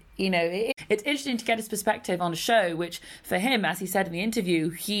 and it's interesting to get his perspective on a show which, for him, as he said in the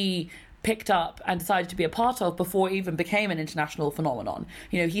interview, he picked up and decided to be a part of before it even became an international phenomenon.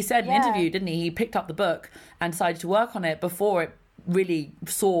 He said in the interview, didn't he picked up the book and decided to work on it before it really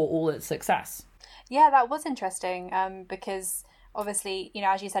saw all its success. Yeah, that was interesting, because obviously,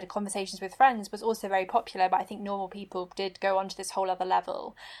 as you said, Conversations with Friends was also very popular, but I think Normal People did go on to this whole other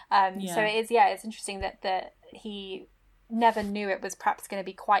level. So it's interesting that he never knew it was perhaps going to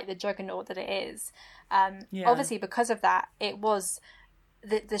be quite the juggernaut that it is. Obviously, because of that, it was...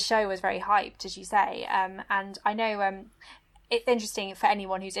 The show was very hyped, as you say, and I know it's interesting for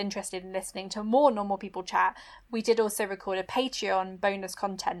anyone who's interested in listening to more Normal People chat. We did also record a Patreon bonus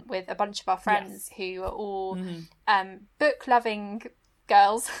content with a bunch of our friends who are all book-loving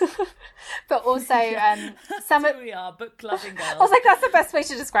girls, but also some of we are book-loving girls. I was like, that's the best way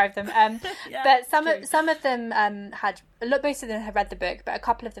to describe them. But some of them most of them had read the book, but a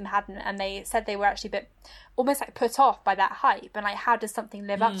couple of them hadn't, and they said they were actually a bit almost put off by that hype, and how does something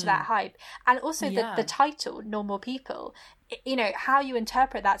live up to that hype? And also the title, Normal People, how you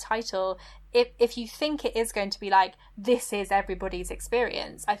interpret that title. If you think it is going to be this is everybody's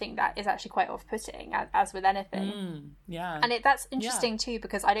experience, I think that is actually quite off-putting, as with anything. And that's interesting too,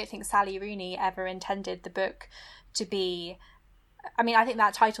 because I don't think Sally Rooney ever intended the book to be... I mean, I think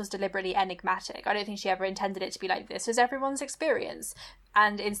that title's deliberately enigmatic. I don't think she ever intended it to be this is everyone's experience.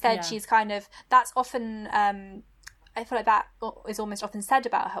 And instead she's kind of... That's often... I feel like that is almost often said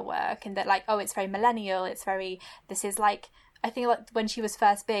about her work, and that it's very millennial, it's very... This is I think when she was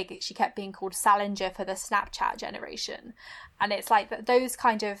first big, she kept being called Salinger for the Snapchat generation. And it's those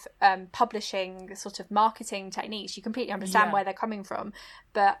kind of publishing sort of marketing techniques, you completely understand where they're coming from.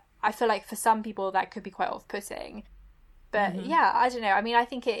 But I feel like for some people that could be quite off-putting. But I don't know. I mean, I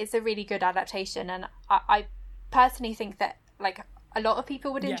think it is a really good adaptation. And I personally think that a lot of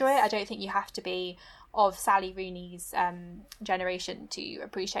people would enjoy it. I don't think you have to be of Sally Rooney's generation to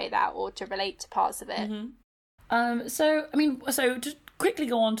appreciate that or to relate to parts of it. So to quickly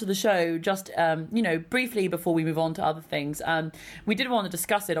go on to the show, just, briefly before we move on to other things, we did want to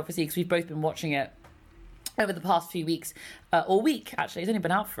discuss it, obviously, because we've both been watching it over the past few weeks, or week, actually. It's only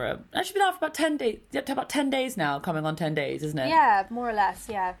been out for about 10 days, about 10 days now, coming on 10 days, isn't it? Yeah, more or less,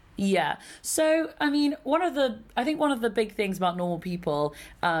 yeah. Yeah. So, I mean, one of the big things about Normal People,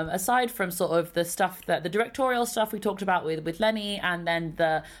 aside from sort of the stuff the directorial stuff we talked about with Lenny, and then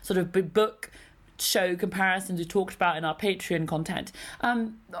the sort of book show comparisons we talked about in our Patreon content.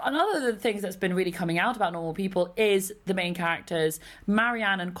 Another of the things that's been really coming out about Normal People is the main characters,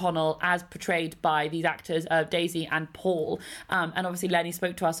 Marianne and Connell, as portrayed by these actors, Daisy and Paul. And obviously Lenny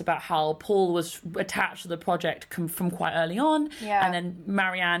spoke to us about how Paul was attached to the project from quite early on. Yeah. And then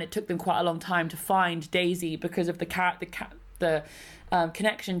Marianne, it took them quite a long time to find Daisy because of the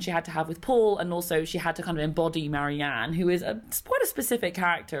connection she had to have with Paul, and also she had to kind of embody Marianne, who is quite a specific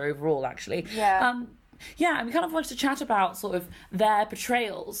character overall, actually. And we kind of wanted to chat about sort of their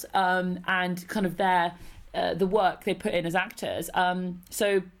portrayals, and kind of their the work they put in as actors.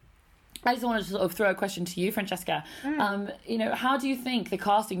 So I just wanted to sort of throw a question to you, Francesca. You know, how do you think the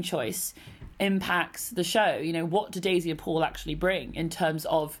casting choice impacts the show? You know, what do Daisy and Paul actually bring in terms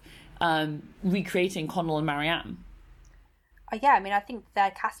of recreating Connell and Marianne? Yeah, I mean, I think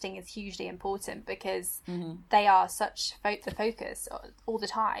their casting is hugely important because they are such the focus all the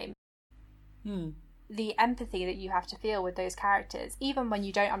time. The empathy that you have to feel with those characters, even when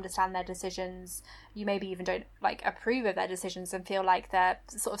you don't understand their decisions, you maybe even don't like approve of their decisions and feel like they're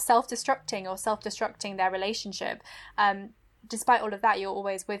sort of self-destructing their relationship. Despite all of that, you're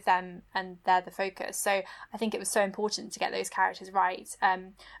always with them and they're the focus. So I think it was so important to get those characters right.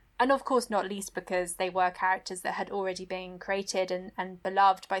 And of course, not least because they were characters that had already been created and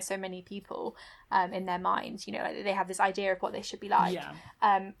beloved by so many people in their minds. You know, like they have this idea of what they should be like.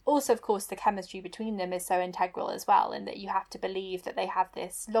 Also, of course, the chemistry between them is so integral as well, in that you have to believe that they have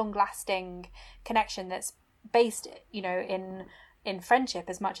this long-lasting connection that's based, you know, in friendship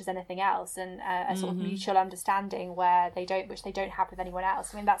as much as anything else, and a sort of mutual understanding which they don't have with anyone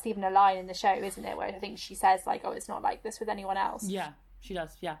else. I mean, that's even a line in the show, isn't it, where I think she says like, "Oh, it's not like this with anyone else." Yeah, she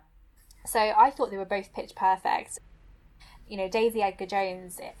does. Yeah. So I thought they were both pitch perfect. You know, Daisy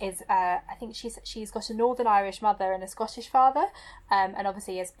Edgar-Jones is, I think she's got a Northern Irish mother and a Scottish father, and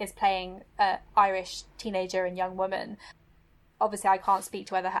obviously is playing an Irish teenager and young woman. Obviously, I can't speak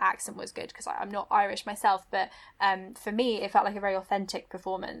to whether her accent was good because I'm not Irish myself, but for me, it felt like a very authentic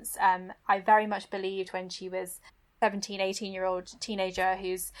performance. I very much believed when she was 17, 18-year-old teenager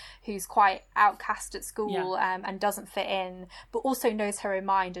who's quite outcast at school and doesn't fit in, but also knows her own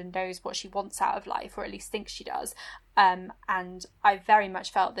mind and knows what she wants out of life, or at least thinks she does. And I very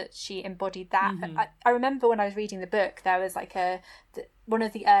much felt that she embodied that. I remember when I was reading the book, there was like one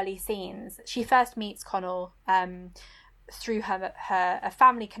of the early scenes. She first meets Connell through her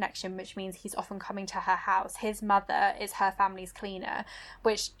family connection, which means he's often coming to her house. His mother is her family's cleaner,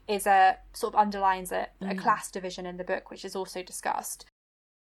 which is a sort of underlines a class division in the book, which is also discussed.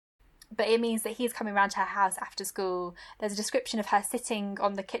 But it means that he's coming around to her house after school. There's a description of her sitting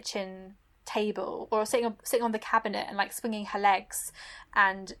on the kitchen table or sitting on the cabinet and like swinging her legs,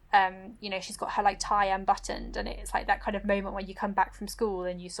 and you know, she's got her like tie unbuttoned, and it's like that kind of moment when you come back from school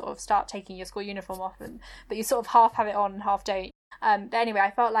and you sort of start taking your school uniform off, but you sort of half have it on and half don't. But anyway,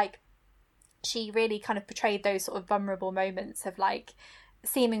 I felt like she really kind of portrayed those sort of vulnerable moments of like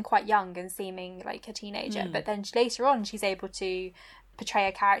seeming quite young and seeming like a teenager, but then later on she's able to portray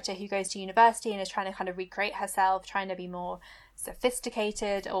a character who goes to university and is trying to kind of recreate herself, trying to be more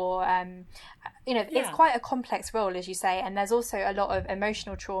sophisticated, or you know, it's quite a complex role, as you say, and there's also a lot of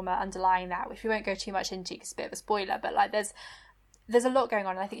emotional trauma underlying that, which we won't go too much into because it's a bit of a spoiler, but like there's a lot going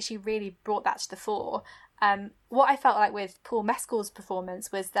on, and I think she really brought that to the fore. What I felt like with Paul Mescal's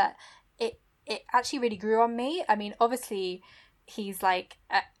performance was that it actually really grew on me. I mean, obviously he's like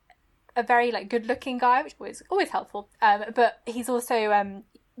a very like good looking guy, which was always helpful, but he's also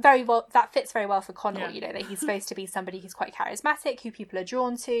very well, that fits very well for Connell, you know, that he's supposed to be somebody who's quite charismatic, who people are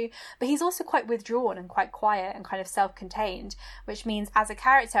drawn to, but he's also quite withdrawn and quite quiet and kind of self-contained, which means as a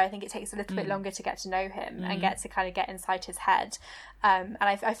character I think it takes a little bit longer to get to know him and get to kind of get inside his head, and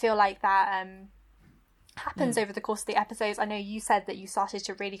I feel like that happens over the course of the episodes. I know you said that you started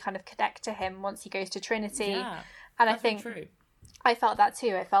to really kind of connect to him once he goes to Trinity, and I think true. I felt that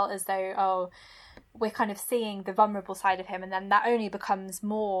too. I felt as though, we're kind of seeing the vulnerable side of him, and then that only becomes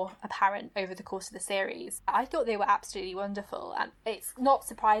more apparent over the course of the series. I thought they were absolutely wonderful, and it's not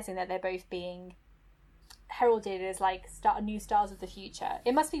surprising that they're both being heralded as like new stars of the future.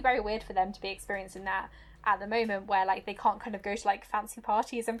 It must be very weird for them to be experiencing that at the moment, where like they can't kind of go to like fancy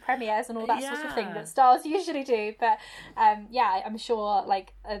parties and premieres and all that sort of thing that stars usually do, but I'm sure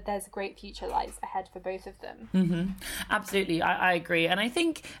like there's a great future lies ahead for both of them. Absolutely, I agree, and I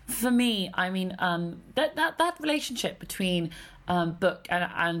think for me, I mean, that relationship between book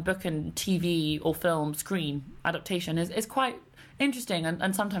and TV or film screen adaptation is quite interesting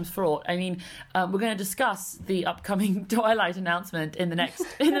and sometimes fraught. I mean, we're going to discuss the upcoming Twilight announcement in the next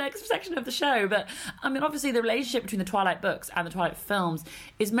section of the show, but I mean, obviously the relationship between the Twilight books and the Twilight films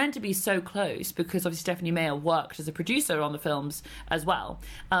is meant to be so close because obviously Stephanie Meyer worked as a producer on the films as well,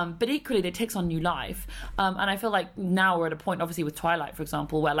 but equally it takes on new life, and I feel like now we're at a point, obviously with Twilight for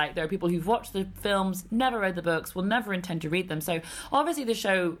example, where like there are people who've watched the films, never read the books, will never intend to read them, so obviously the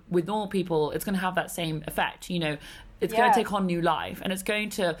show with normal people, it's going to have that same effect, you know. It's going to take on new life, and it's going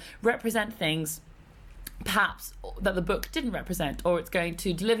to represent things perhaps that the book didn't represent, or it's going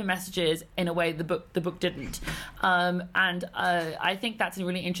to deliver messages in a way the book didn't. And I think that's a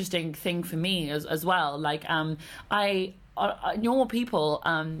really interesting thing for me as well. Like normal people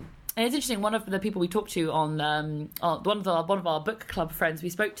And it's interesting. One of the people we talked to on one of our book club friends we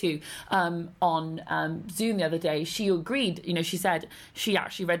spoke to on Zoom the other day, she agreed. You know, she said she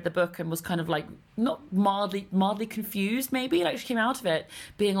actually read the book and was kind of like not mildly confused. Maybe like she came out of it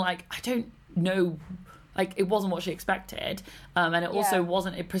being like, I don't know. Like, it wasn't what she expected, and it also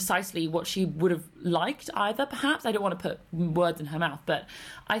wasn't precisely what she would have liked either, perhaps. I don't want to put words in her mouth, but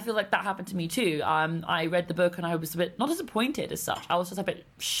I feel like that happened to me too. I read the book and I was a bit, not disappointed as such, I was just a bit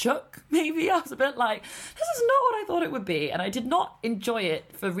shook, maybe. I was a bit like, this is not what I thought it would be, and I did not enjoy it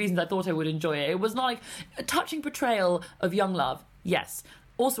for reasons I thought I would enjoy it. It was not like a touching portrayal of young love, yes,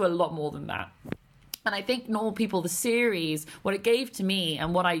 also a lot more than that. And I think Normal People, the series, what it gave to me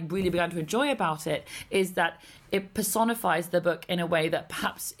and what I really began to enjoy about it is that it personifies the book in a way that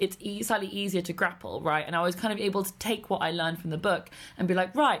perhaps it's slightly easier to grapple, right? And I was kind of able to take what I learned from the book and be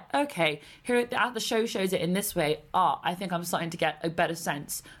like, right, okay, here the show shows it in this way. I think I'm starting to get a better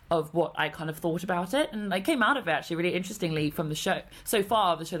sense of what I kind of thought about it. And I came out of it actually really interestingly from the show, so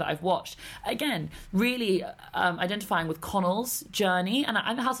far of the show that I've watched. Again, really identifying with Connell's journey, and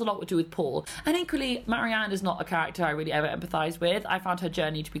it has a lot to do with Paul. And equally, Marianne is not a character I really ever empathise with. I found her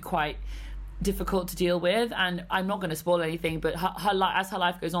journey to be quite difficult to deal with, and I'm not going to spoil anything, but as her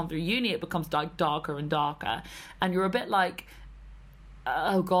life goes on through uni, it becomes darker and darker, and you're a bit like,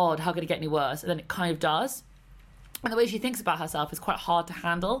 oh god, how could it get any worse? And then it kind of does, and the way she thinks about herself is quite hard to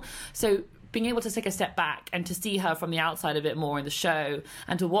handle. So being able to take a step back and to see her from the outside a bit more in the show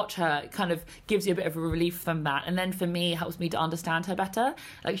and to watch her kind of gives you a bit of a relief from that, and then for me helps me to understand her better.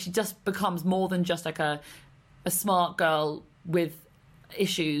 Like, she just becomes more than just like a smart girl with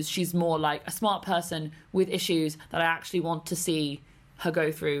issues. She's more like a smart person with issues that I actually want to see her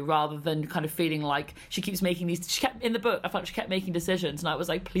go through, rather than kind of feeling like she keeps making these, she kept in the book, I felt she kept making decisions and I was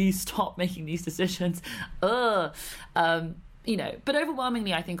like, please stop making these decisions. You know, but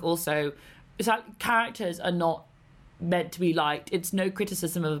overwhelmingly I think also it's like characters are not meant to be liked. It's no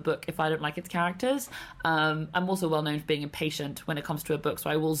criticism of a book if I don't like its characters. I'm also well known for being impatient when it comes to a book,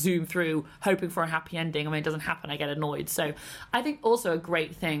 so I will zoom through hoping for a happy ending, and when it doesn't happen I get annoyed. So I think also a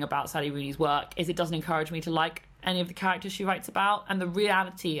great thing about Sally Rooney's work is it doesn't encourage me to like any of the characters she writes about, and the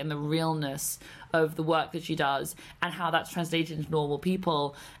reality and the realness of the work that she does and how that's translated into Normal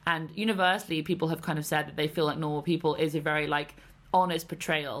People. And universally people have kind of said that they feel like Normal People is a very like honest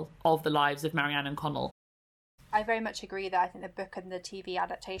portrayal of the lives of Marianne and Connell. I very much agree that I think the book and the TV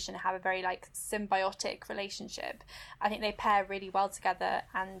adaptation have a very like symbiotic relationship. I think they pair really well together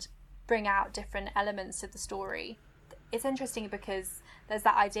and bring out different elements of the story. It's interesting because there's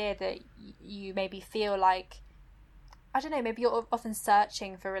that idea that you maybe feel like, I don't know, maybe you're often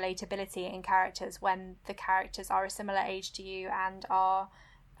searching for relatability in characters when the characters are a similar age to you and are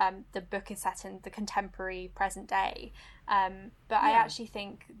the book is set in the contemporary present day. But I actually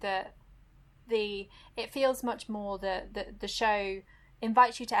think that it feels much more that the show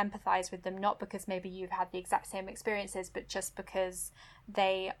invites you to empathize with them, not because maybe you've had the exact same experiences, but just because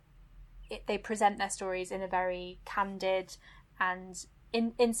they present their stories in a very candid and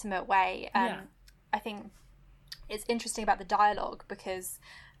intimate way. I think it's interesting about the dialogue because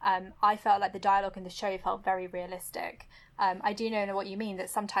I felt like the dialogue in the show felt very realistic. I do know what you mean, that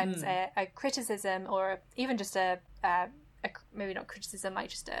sometimes a criticism or even just a maybe not criticism, like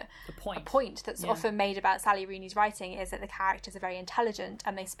just a point that's often made about Sally Rooney's writing is that the characters are very intelligent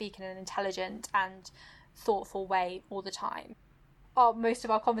and they speak in an intelligent and thoughtful way all the time. Most of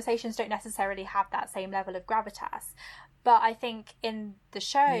our conversations don't necessarily have that same level of gravitas, but I think in the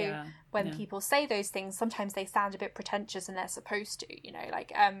show when people say those things, sometimes they sound a bit pretentious and they're supposed to, you know,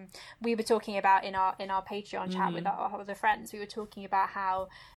 like we were talking about in our Patreon chat with our other friends, we were talking about how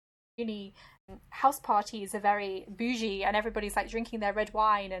house parties are very bougie and everybody's like drinking their red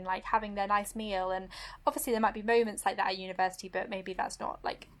wine and like having their nice meal, and obviously there might be moments like that at university, but maybe that's not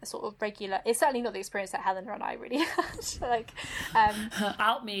like a sort of regular, it's certainly not the experience that Helena and I really had. Like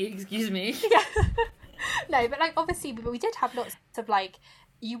out me, excuse me. No, but like obviously we did have lots of like,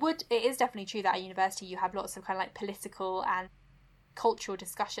 it is definitely true that at university you have lots of kind of like political and cultural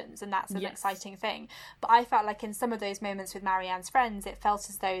discussions, and that's an exciting thing. But I felt like in some of those moments with Marianne's friends, it felt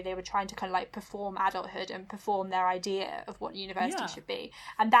as though they were trying to kind of like perform adulthood and perform their idea of what university should be,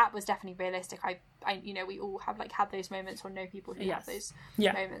 and that was definitely realistic. I you know, we all have like had those moments or know people who have those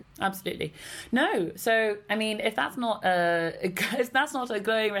moments. Absolutely. No, so I mean, if that's not a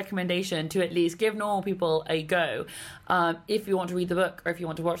glowing recommendation to at least give Normal People a go, if you want to read the book or if you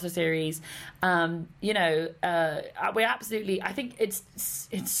want to watch the series, you know, we absolutely, I think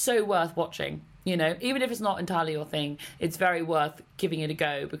it's so worth watching. You know, even if it's not entirely your thing, it's very worth giving it a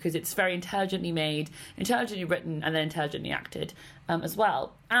go because it's very intelligently made, intelligently written, and then intelligently acted as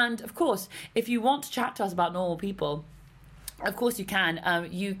well. And of course, if you want to chat to us about normal people, of course you can.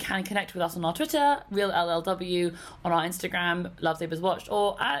 You can connect with us on our Twitter, RealLLW, on our Instagram, Love Sabers Watched,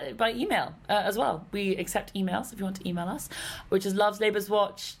 or by email as well. We accept emails if you want to email us, which is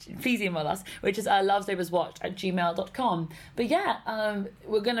lovesaberswatched. Please email us, which is lovesaberswatched@gmail.com. But yeah,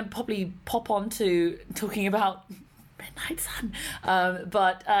 we're going to probably pop on to talking about Midnight Sun.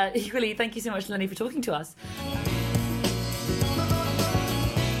 But equally, thank you so much, Lenny, for talking to us.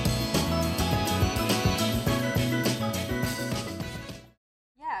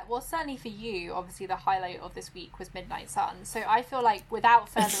 Well, certainly for you, obviously the highlight of this week was Midnight Sun. So I feel like without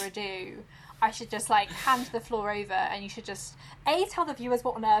further ado, I should just hand the floor over and you should just tell the viewers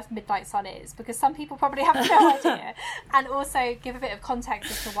what on earth Midnight Sun is, because some people probably have no idea, and also give a bit of context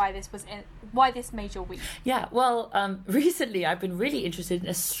as to why this made your week. Yeah, well, recently I've been really interested in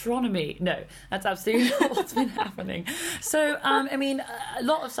astronomy. No, that's absolutely not what's been happening. So, I mean, a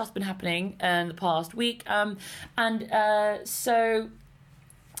lot of stuff's been happening in the past week, so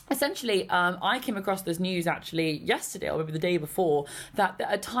essentially, I came across this news actually yesterday, or maybe the day before, that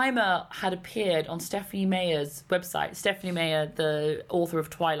a timer had appeared on Stephenie Meyer's website. Stephenie Meyer, the author of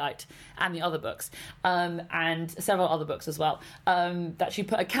Twilight and the other books, and several other books as well, that she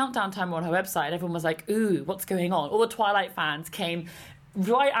put a countdown timer on her website. Everyone was like, ooh, what's going on? All the Twilight fans came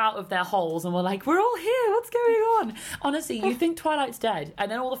right out of their holes and were like, we're all here, what's going on? Honestly, you think Twilight's dead,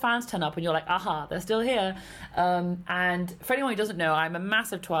 and then all the fans turn up and you're like, aha, they're still here. And for anyone who doesn't know, I'm a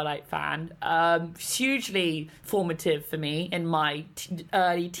massive Twilight fan, hugely formative for me in my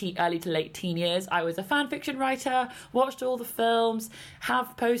early to late teen years. I was a fan fiction writer, watched all the films,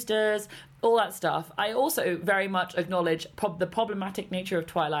 have posters, all that stuff. I also very much acknowledge the problematic nature of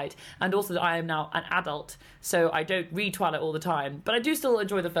Twilight, and also that I am now an adult, so I don't read Twilight all the time, but I do still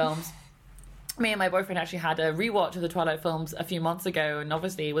enjoy the films. Me and my boyfriend actually had a rewatch of the Twilight films a few months ago, and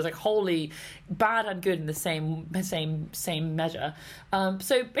obviously it was wholly bad and good in the same measure.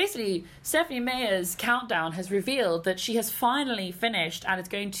 So basically, Stephenie Meyer's countdown has revealed that she has finally finished and is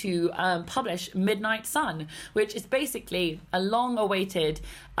going to publish Midnight Sun, which is basically a long-awaited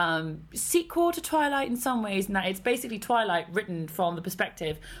sequel to Twilight in some ways, in that it's basically Twilight written from the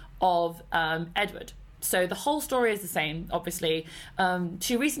perspective of Edward. So the whole story is the same, obviously.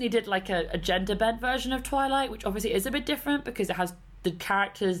 She recently did a gender-bent version of Twilight, which obviously is a bit different because it has the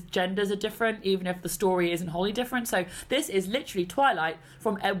characters' genders are different, even if the story isn't wholly different. So this is literally Twilight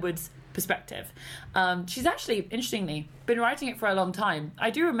from Edward's perspective. She's actually, interestingly, been writing it for a long time.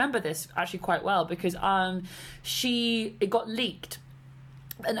 I do remember this actually quite well because it got leaked.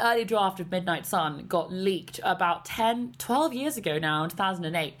 An early draft of Midnight Sun got leaked about 12 years ago now, in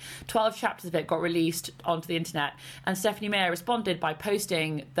 2008. 12 chapters of it got released onto the internet, and Stephenie Meyer responded by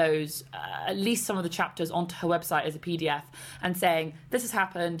posting those, at least some of the chapters, onto her website as a PDF and saying, this has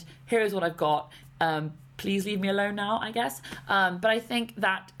happened, here is what I've got, please leave me alone now, I guess. But I think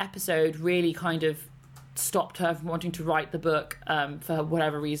that episode really kind of stopped her from wanting to write the book for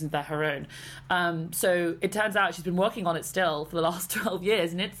whatever reasons they're her own. So it turns out she's been working on it still for the last 12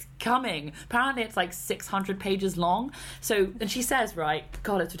 years, and it's coming. Apparently it's 600 pages long. So, and she says, right,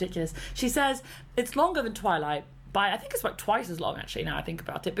 God, it's ridiculous. She says it's longer than Twilight, I think it's twice as long, actually, now I think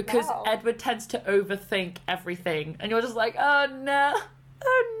about it, because Edward tends to overthink everything, and you're just like, oh no,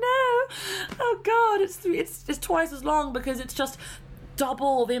 oh God, it's twice as long because it's just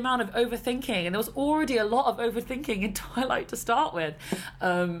double the amount of overthinking, and there was already a lot of overthinking in Twilight to start with.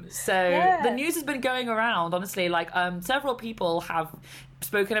 The news has been going around, honestly, several people have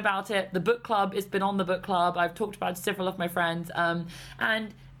spoken about it. The book club has been on the book club. I've talked about several of my friends,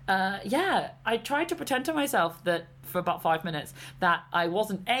 I tried to pretend to myself that for about 5 minutes that I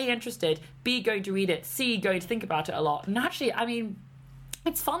wasn't A, interested, B, going to read it, C, going to think about it a lot. And actually, I mean,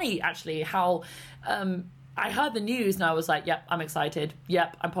 it's funny actually how I heard the news and I was like, yep, I'm excited.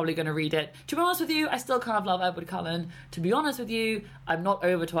 Yep, I'm probably going to read it. To be honest with you, I still kind of love Edward Cullen. To be honest with you, I'm not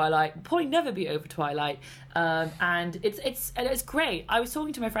over Twilight. I'll probably never be over Twilight. And it's great. I was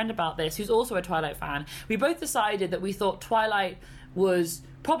talking to my friend about this, who's also a Twilight fan. We both decided that we thought Twilight was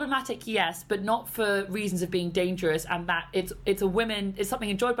problematic, yes, but not for reasons of being dangerous, and that it's something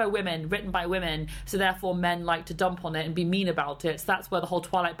enjoyed by women, written by women, so therefore men like to dump on it and be mean about it. So that's where the whole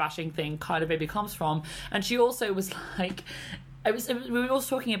Twilight bashing thing kind of maybe comes from. And she also was like, we were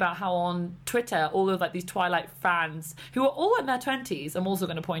also talking about how on Twitter all of like these Twilight fans who are all in their 20s, I'm also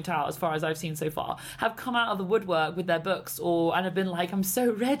going to point out, as far as I've seen so far, have come out of the woodwork with their books and have been like, I'm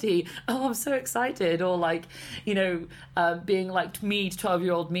so ready, oh I'm so excited, or like, you know, being like me to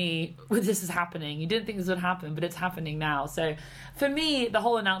 12-year-old me, this is happening, you didn't think this would happen but it's happening now. So for me the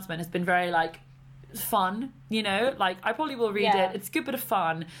whole announcement has been very like fun, you know, like I probably will read it, it's a good bit of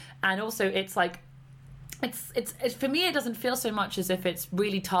fun, and also it's like it's for me it doesn't feel so much as if it's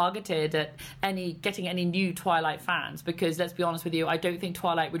really targeted at getting any new Twilight fans, because let's be honest with you, I don't think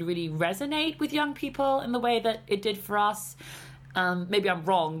Twilight would really resonate with young people in the way that it did for us. Maybe I'm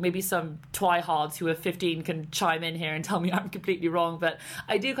wrong, maybe some Twihards who are 15 can chime in here and tell me I'm completely wrong, but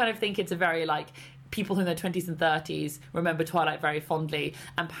I do kind of think it's a very like people in their 20s and 30s remember Twilight very fondly,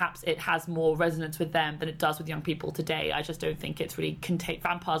 and perhaps it has more resonance with them than it does with young people today. I just don't think it's really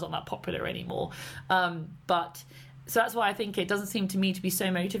vampires aren't that popular anymore. But so that's why I think it doesn't seem to me to be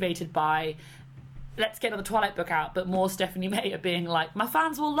so motivated by let's get another Twilight book out, but more Stephanie Meyer being like, my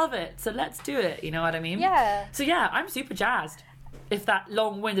fans will love it, so let's do it, you know what I mean? Yeah. So yeah, I'm super jazzed. If that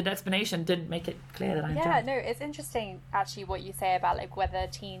long-winded explanation didn't make it clear that I'm jazzed. No, it's interesting actually what you say about like whether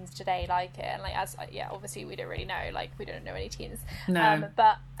teens today like it, and like obviously we don't really know, like we don't know any teens. No.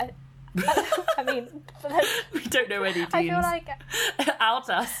 But I mean, we don't know any teens. I feel like out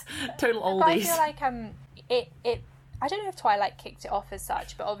us, total oldies. But I feel like it. I don't know if Twilight kicked it off as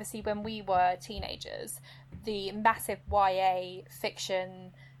such, but obviously when we were teenagers, the massive YA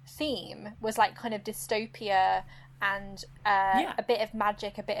fiction theme was like kind of dystopia and a bit of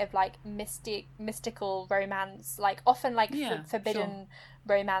magic, a bit of like mystical romance, like often like forbidden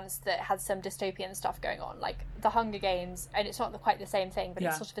romance that has some dystopian stuff going on, like the Hunger Games, and it's not quite the same thing, but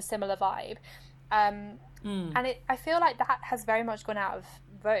it's sort of a similar vibe. And I feel like that has very much gone out of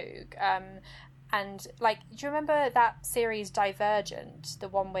vogue. And like, do you remember that series Divergent, the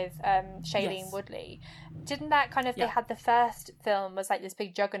one with Shailene Woodley? Didn't that kind of they had the first film was like this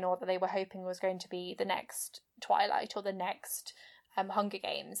big juggernaut that they were hoping was going to be the next Twilight or the next Hunger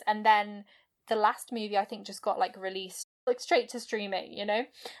Games, and then the last movie I think just got like released like straight to streaming, you know.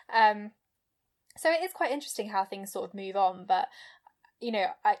 So it is quite interesting how things sort of move on, but you know,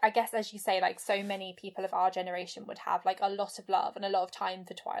 I guess as you say, like so many people of our generation would have like a lot of love and a lot of time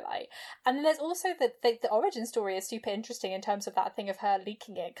for Twilight. And then there's also the origin story is super interesting in terms of that thing of her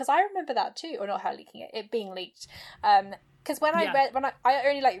leaking it, because I remember that too, or not her leaking it being leaked. Because when I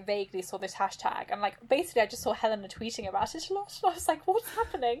only like vaguely saw this hashtag, and like basically I just saw Helena tweeting about it a lot, and I was like, what's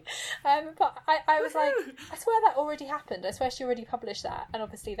happening? But I was like, I swear that already happened. I swear she already published that, and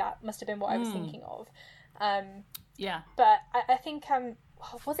obviously that must have been what I was thinking of. But I think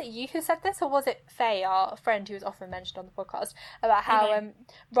was it you who said this, or was it Faye, our friend who was often mentioned on the podcast, about how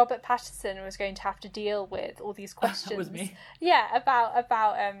Robert Pattinson was going to have to deal with all these questions? That was me. Yeah, about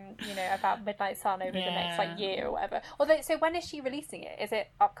you know, about Midnight Sun over the next like year or whatever. Although, so when is she releasing it? Is it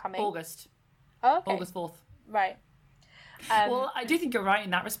upcoming? August. Oh, okay. August 4th. Right. Well, I do think you're right in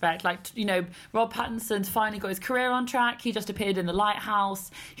that respect. Like, you know, Rob Pattinson's finally got his career on track. He just appeared in The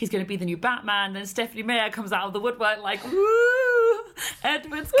Lighthouse. He's going to be the new Batman. Then Stephanie Meyer comes out of the woodwork like, woo!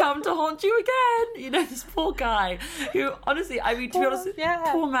 Edward's come to haunt you again. You know, this poor guy who, honestly, I mean, to be honest,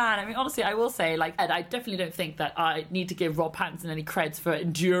 poor man. I mean, honestly, I will say, like, Ed, I definitely don't think that I need to give Rob Pattinson any creds for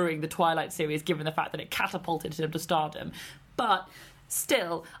enduring the Twilight series, given the fact that it catapulted him to stardom. But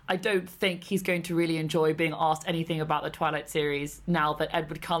still, I don't think he's going to really enjoy being asked anything about the Twilight series now that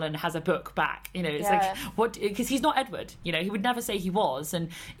Edward Cullen has a book back. You know, it's like, what? Because he's not Edward. You know, he would never say he was. And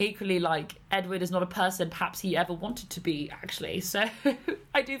equally, like, Edward is not a person perhaps he ever wanted to be, actually. So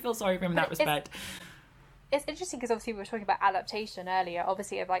I do feel sorry for him in that respect. It's interesting because obviously we were talking about adaptation earlier,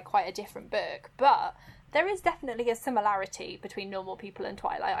 obviously of like quite a different book, but there is definitely a similarity between Normal People and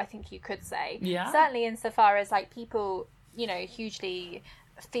Twilight, I think you could say. Yeah. Certainly insofar as like people, you know, hugely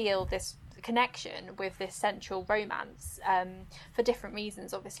feel this connection with this central romance for different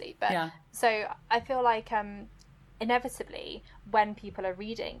reasons, obviously. But so I feel like inevitably when people are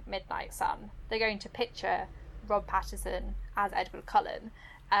reading Midnight Sun, they're going to picture Rob Pattinson as Edward Cullen.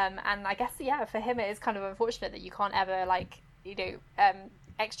 And I guess, for him it is kind of unfortunate that you can't ever, like, you know,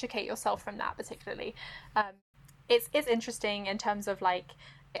 extricate yourself from that particularly. It's interesting in terms of, like,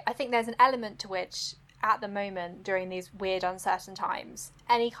 I think there's an element to which at the moment during these weird uncertain times,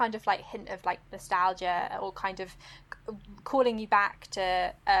 any kind of like hint of like nostalgia or kind of calling you back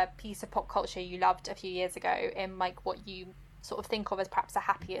to a piece of pop culture you loved a few years ago in like what you sort of think of as perhaps a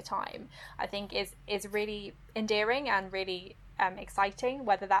happier time, I think is really endearing and really exciting,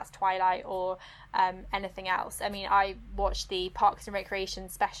 whether that's Twilight or anything else. I mean, I watched the Parks and Recreation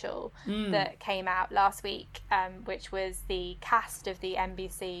special that came out last week, which was the cast of the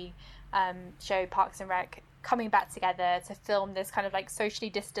NBC show Parks and Rec coming back together to film this kind of like socially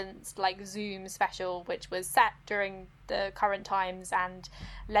distanced like Zoom special, which was set during the current times, and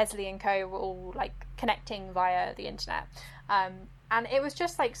Leslie and co were all like connecting via the internet, and it was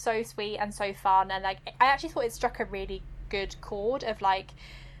just like so sweet and so fun, and like I actually thought it struck a really good chord of like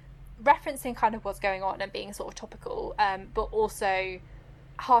referencing kind of what's going on and being sort of topical, but also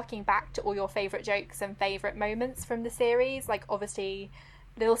harking back to all your favourite jokes and favourite moments from the series. Like obviously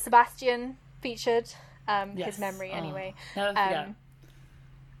little Sebastian featured, his memory anyway,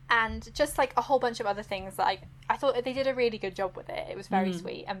 and just like a whole bunch of other things that I thought they did a really good job with it. It was very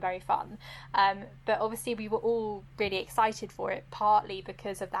sweet and very fun, but obviously we were all really excited for it, partly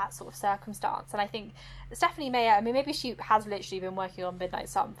because of that sort of circumstance. And I think Stephenie Meyer, I mean, maybe she has literally been working on Midnight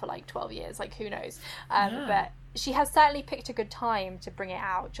Sun for like 12 years, like who knows, but she has certainly picked a good time to bring it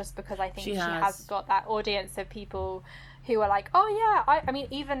out, just because I think she has got that audience of people who are like, oh yeah, I mean,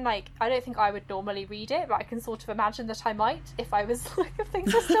 even like, I don't think I would normally read it, but I can sort of imagine that I might if I was like, if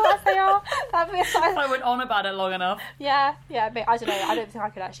things are still as they are. If I went on about it long enough. Yeah, but I don't know. I don't think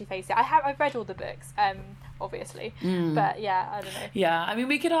I could actually face it. I've read all the books, obviously, but yeah, I don't know. Yeah, I mean,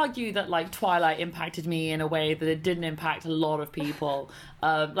 we could argue that like Twilight impacted me in a way that it didn't impact a lot of people.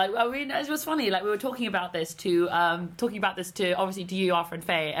 Like, I mean, it was funny. Like, we were talking about this to obviously to you, our friend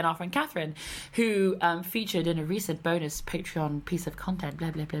Faye, and our friend Catherine, who featured in a recent bonus Patreon piece of content.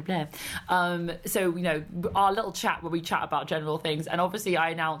 Blah blah blah blah. So you know, our little chat where we chat about general things, and obviously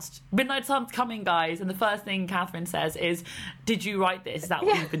I announced Midnight Sun's coming, guys, and the first thing Catherine says is, "Did you write this? Is that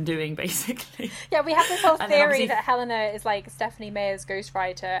what you've been doing, basically?" Yeah, we have this whole theory that Helena is like Stephenie Meyer's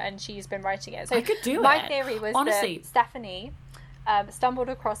ghostwriter, and she's been writing it. So I could do my it. theory was honestly that Stephenie stumbled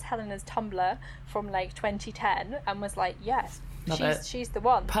across Helena's Tumblr from like 2010 and was like, yes, she's the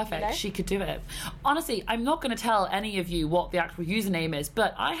one. Perfect. You know? She could do it. Honestly, I'm not going to tell any of you what the actual username is,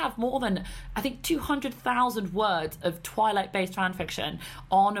 but I have more than, I think, 200,000 words of Twilight-based fanfiction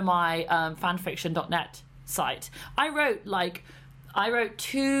on my fanfiction.net site. I wrote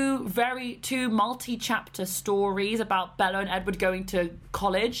two multi-chapter stories about Bella and Edward going to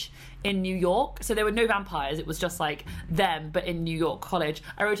college in New York. So there were no vampires. It was just like them, but in New York college.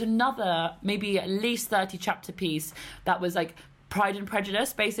 I wrote another, maybe at least 30 chapter piece that was like Pride and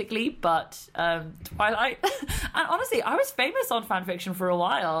Prejudice, basically, but Twilight. And honestly, I was famous on fanfiction for a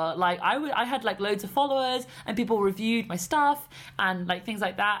while. Like I had like loads of followers, and people reviewed my stuff and like things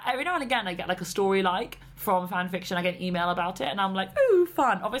like that. Every now and again, I get like a story like from fanfiction. I get an email about it, and I'm like, ooh,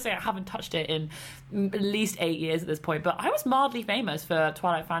 fun. Obviously, I haven't touched it in at least 8 years at this point, but I was mildly famous for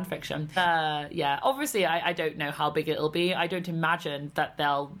Twilight fanfiction. Yeah, obviously, I don't know how big it'll be. I don't imagine that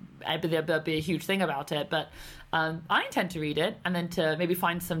there'll be a huge thing about it, but I intend to read it and then to maybe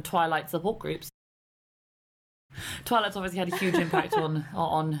find some Twilight support groups. Twilight's obviously had a huge impact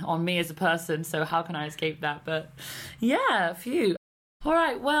on me as a person, so how can I escape that? But yeah, phew. All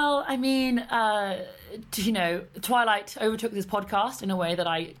right, well, I mean, you know, Twilight overtook this podcast in a way that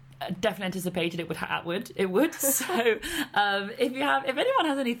I definitely anticipated it would. So if anyone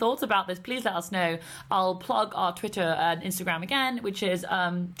has any thoughts about this, please let us know. I'll plug our Twitter and Instagram again, which is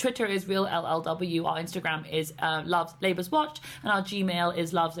Twitter is RealLLW, our Instagram is Loves Labours Watched, and our Gmail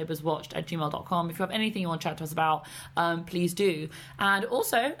is loveslaborswatched@gmail.com. If you have anything you want to chat to us about, please do. And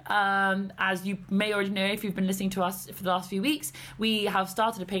also, as you may already know, if you've been listening to us for the last few weeks, we have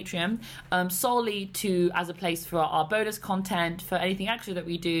started a Patreon solely as a place for our bonus content, for anything extra that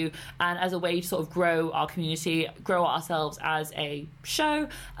we do, and as a way to sort of grow our community, grow ourselves as a show,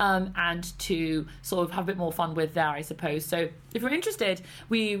 and to sort of have a bit more fun with there, I suppose. So if you're interested,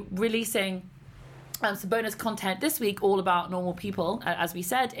 we're releasing some bonus content this week all about normal people. As we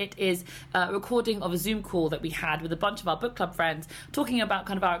said, it is a recording of a Zoom call that we had with a bunch of our book club friends, talking about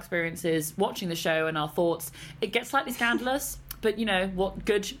kind of our experiences watching the show and our thoughts. It gets slightly scandalous, but you know what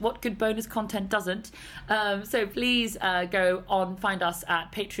good bonus content doesn't. So please go on, find us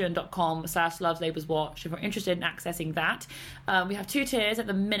at patreon.com/loveslaborswatched if you're interested in accessing that. We have 2 tiers at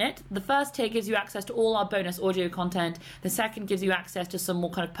the minute. The first tier gives you access to all our bonus audio content. The second gives you access to some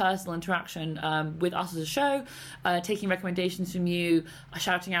more kind of personal interaction with us as a show, taking recommendations from you,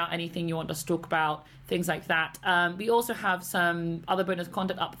 shouting out anything you want us to talk about, things like that. We also have some other bonus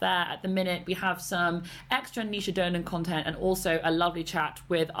content up there at the minute. We have some extra Nisha Donan content, and also a lovely chat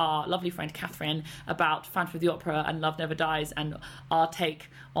with our lovely friend Catherine about Phantom of the Opera and Love Never Dies, and our take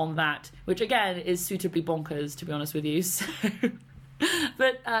on that, which again is suitably bonkers, to be honest with you. So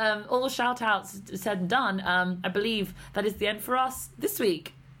But all shout outs said and done, I believe that is the end for us this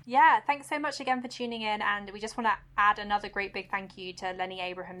week. Yeah, thanks so much again for tuning in, and we just want to add another great big thank you to Lenny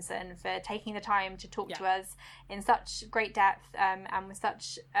Abrahamson for taking the time to talk to us in such great depth and with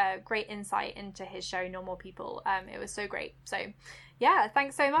such great insight into his show Normal People. It was so great. So yeah,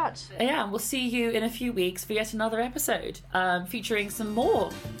 thanks so much. Yeah, and we'll see you in a few weeks for yet another episode featuring some more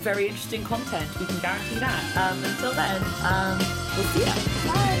very interesting content. We can guarantee that. Until then, we'll see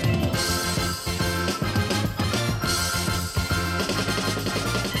you. Bye.